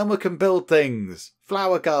 Elmer can build things.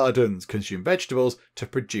 Flower gardens consume vegetables to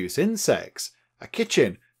produce insects. A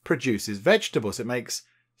kitchen produces vegetables. It makes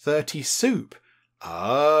 30 soup.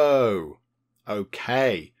 Oh,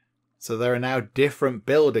 okay. So there are now different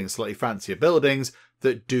buildings, slightly fancier buildings,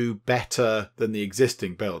 that do better than the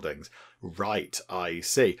existing buildings. Right, I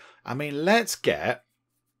see. I mean, let's get,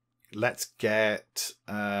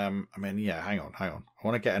 I mean, yeah, hang on. I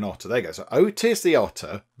want to get an otter. There you go. So Otis the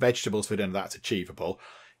otter, vegetables for dinner, that's achievable.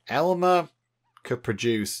 Elmer could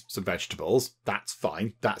produce some vegetables. That's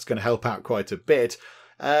fine. That's going to help out quite a bit.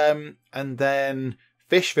 And then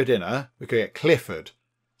fish for dinner, we could get Clifford.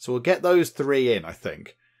 So we'll get those 3 in, I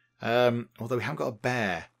think. Although we haven't got a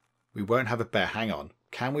bear. We won't have a bear. Hang on.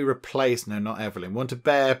 Can we replace... No, not Evelyn. Want a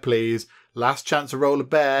bear, please. Last chance to roll a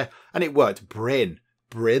bear. And it worked. Bryn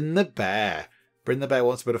the bear. Bryn the bear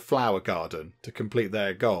wants to build a flower garden to complete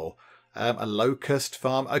their goal. A locust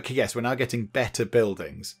farm. Okay, yes, we're now getting better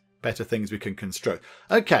buildings. Better things we can construct.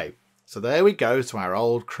 Okay, so there we go. So our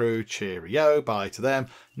old crew, cheerio. Bye to them.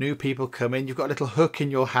 New people come in. You've got a little hook in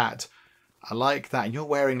your hat. I like that. And you're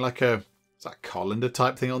wearing like a... Is that colander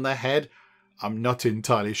type thing on their head? I'm not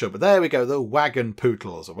entirely sure. But there we go. The wagon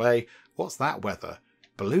pootles away. What's that weather?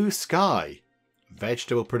 Blue sky.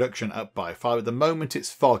 Vegetable production up by 5. At the moment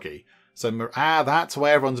it's foggy. So, that's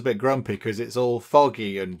why everyone's a bit grumpy, because it's all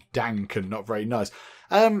foggy and dank and not very nice.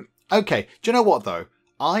 Okay. Do you know what, though?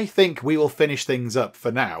 I think we will finish things up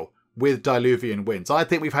for now with Diluvian Winds. I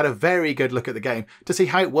think we've had a very good look at the game to see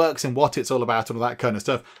how it works and what it's all about and all that kind of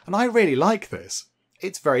stuff. And I really like this.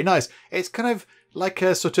 It's very nice. It's kind of like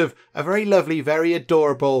a sort of a very lovely, very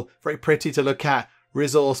adorable, very pretty to look at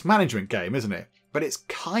resource management game, isn't it? But it's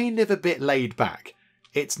kind of a bit laid back.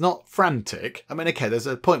 It's not frantic. I mean, okay, there's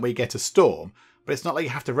a point where you get a storm, but it's not like you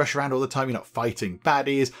have to rush around all the time. You're not fighting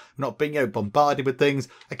baddies, not being bombarded with things.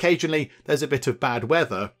 Occasionally, there's a bit of bad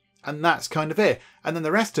weather, and that's kind of it. And then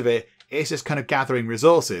the rest of it is just kind of gathering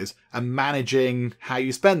resources and managing how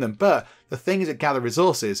you spend them. But the things that gather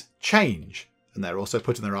resources change. And they're also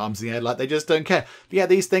putting their arms in the air like they just don't care. But yeah,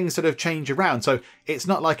 these things sort of change around. So it's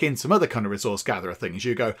not like in some other kind of resource gatherer things.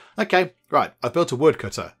 You go, okay, right, I've built a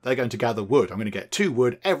woodcutter. They're going to gather wood. I'm going to get 2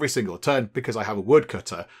 wood every single turn because I have a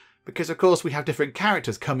woodcutter. Because, of course, we have different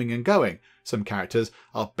characters coming and going. Some characters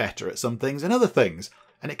are better at some things than other things.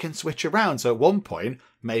 And it can switch around. So at one point,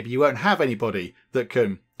 maybe you won't have anybody that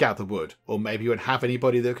can gather wood. Or maybe you won't have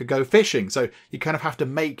anybody that could go fishing. So you kind of have to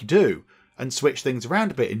make do and switch things around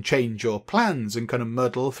a bit and change your plans and kind of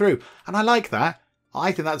muddle through. And I like that.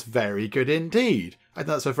 I think that's very good indeed. I think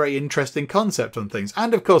that's a very interesting concept on things.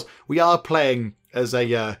 And of course, we are playing as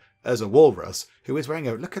a walrus who is wearing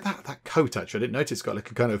a... Look at that coat, actually. I didn't notice it's got like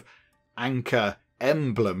a kind of anchor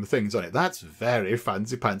emblem things on it. That's very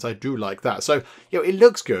fancy pants. I do like that. So, it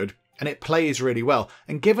looks good and it plays really well.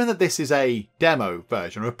 And given that this is a demo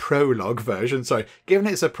version, or a prologue version, sorry, given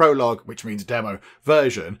it's a prologue, which means demo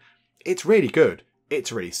version, it's really good.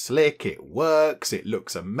 It's really slick, it works, it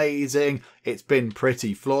looks amazing, it's been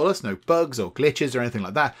pretty flawless, no bugs or glitches or anything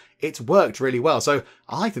like that. It's worked really well, so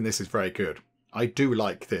I think this is very good. I do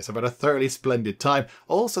like this. I've had a thoroughly splendid time.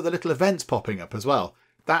 Also the little events popping up as well.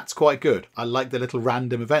 That's quite good. I like the little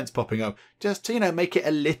random events popping up, just to, make it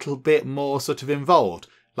a little bit more sort of involved.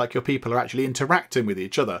 Like your people are actually interacting with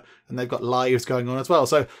each other and they've got lives going on as well.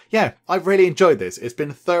 So yeah, I've really enjoyed this. It's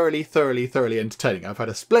been thoroughly entertaining. I've had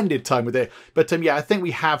a splendid time with it. But yeah, I think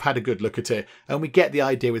we have had a good look at it and we get the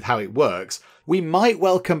idea with how it works. We might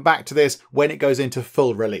well come back to this when it goes into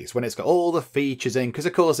full release, when it's got all the features in, because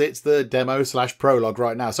of course it's the demo/prologue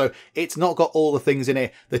right now. So it's not got all the things in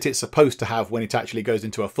it that it's supposed to have when it actually goes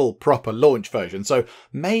into a full proper launch version. So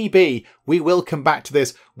maybe we will come back to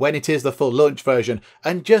this when it is the full launch version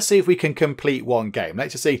and just see if we can complete one game.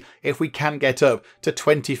 Let's just see if we can get up to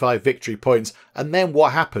 25 victory points and then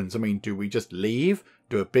what happens. I mean, do we just leave?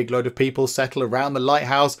 Do a big load of people settle around the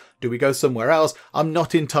lighthouse? Do we go somewhere else? I'm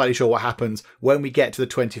not entirely sure what happens when we get to the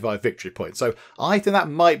 25 victory points. So I think that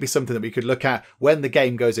might be something that we could look at when the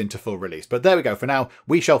game goes into full release. But there we go. For now,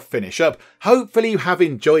 we shall finish up. Hopefully you have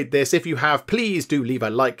enjoyed this. If you have, please do leave a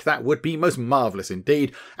like. That would be most marvellous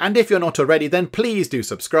indeed. And if you're not already, then please do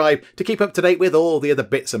subscribe to keep up to date with all the other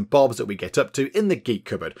bits and bobs that we get up to in the Geek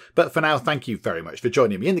Cupboard. But for now, thank you very much for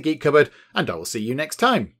joining me in the Geek Cupboard, and I will see you next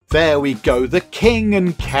time. There we go, the King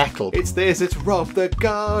and Kettle. It's Rob the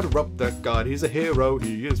God, he's a hero,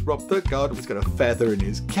 he is Rob the God. He's got a feather in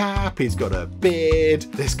his cap, he's got a beard.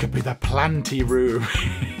 This could be the planty room.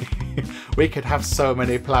 We could have so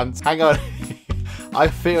many plants. Hang on. I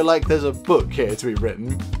feel like there's a book here to be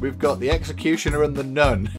written. We've got the Executioner and the Nun.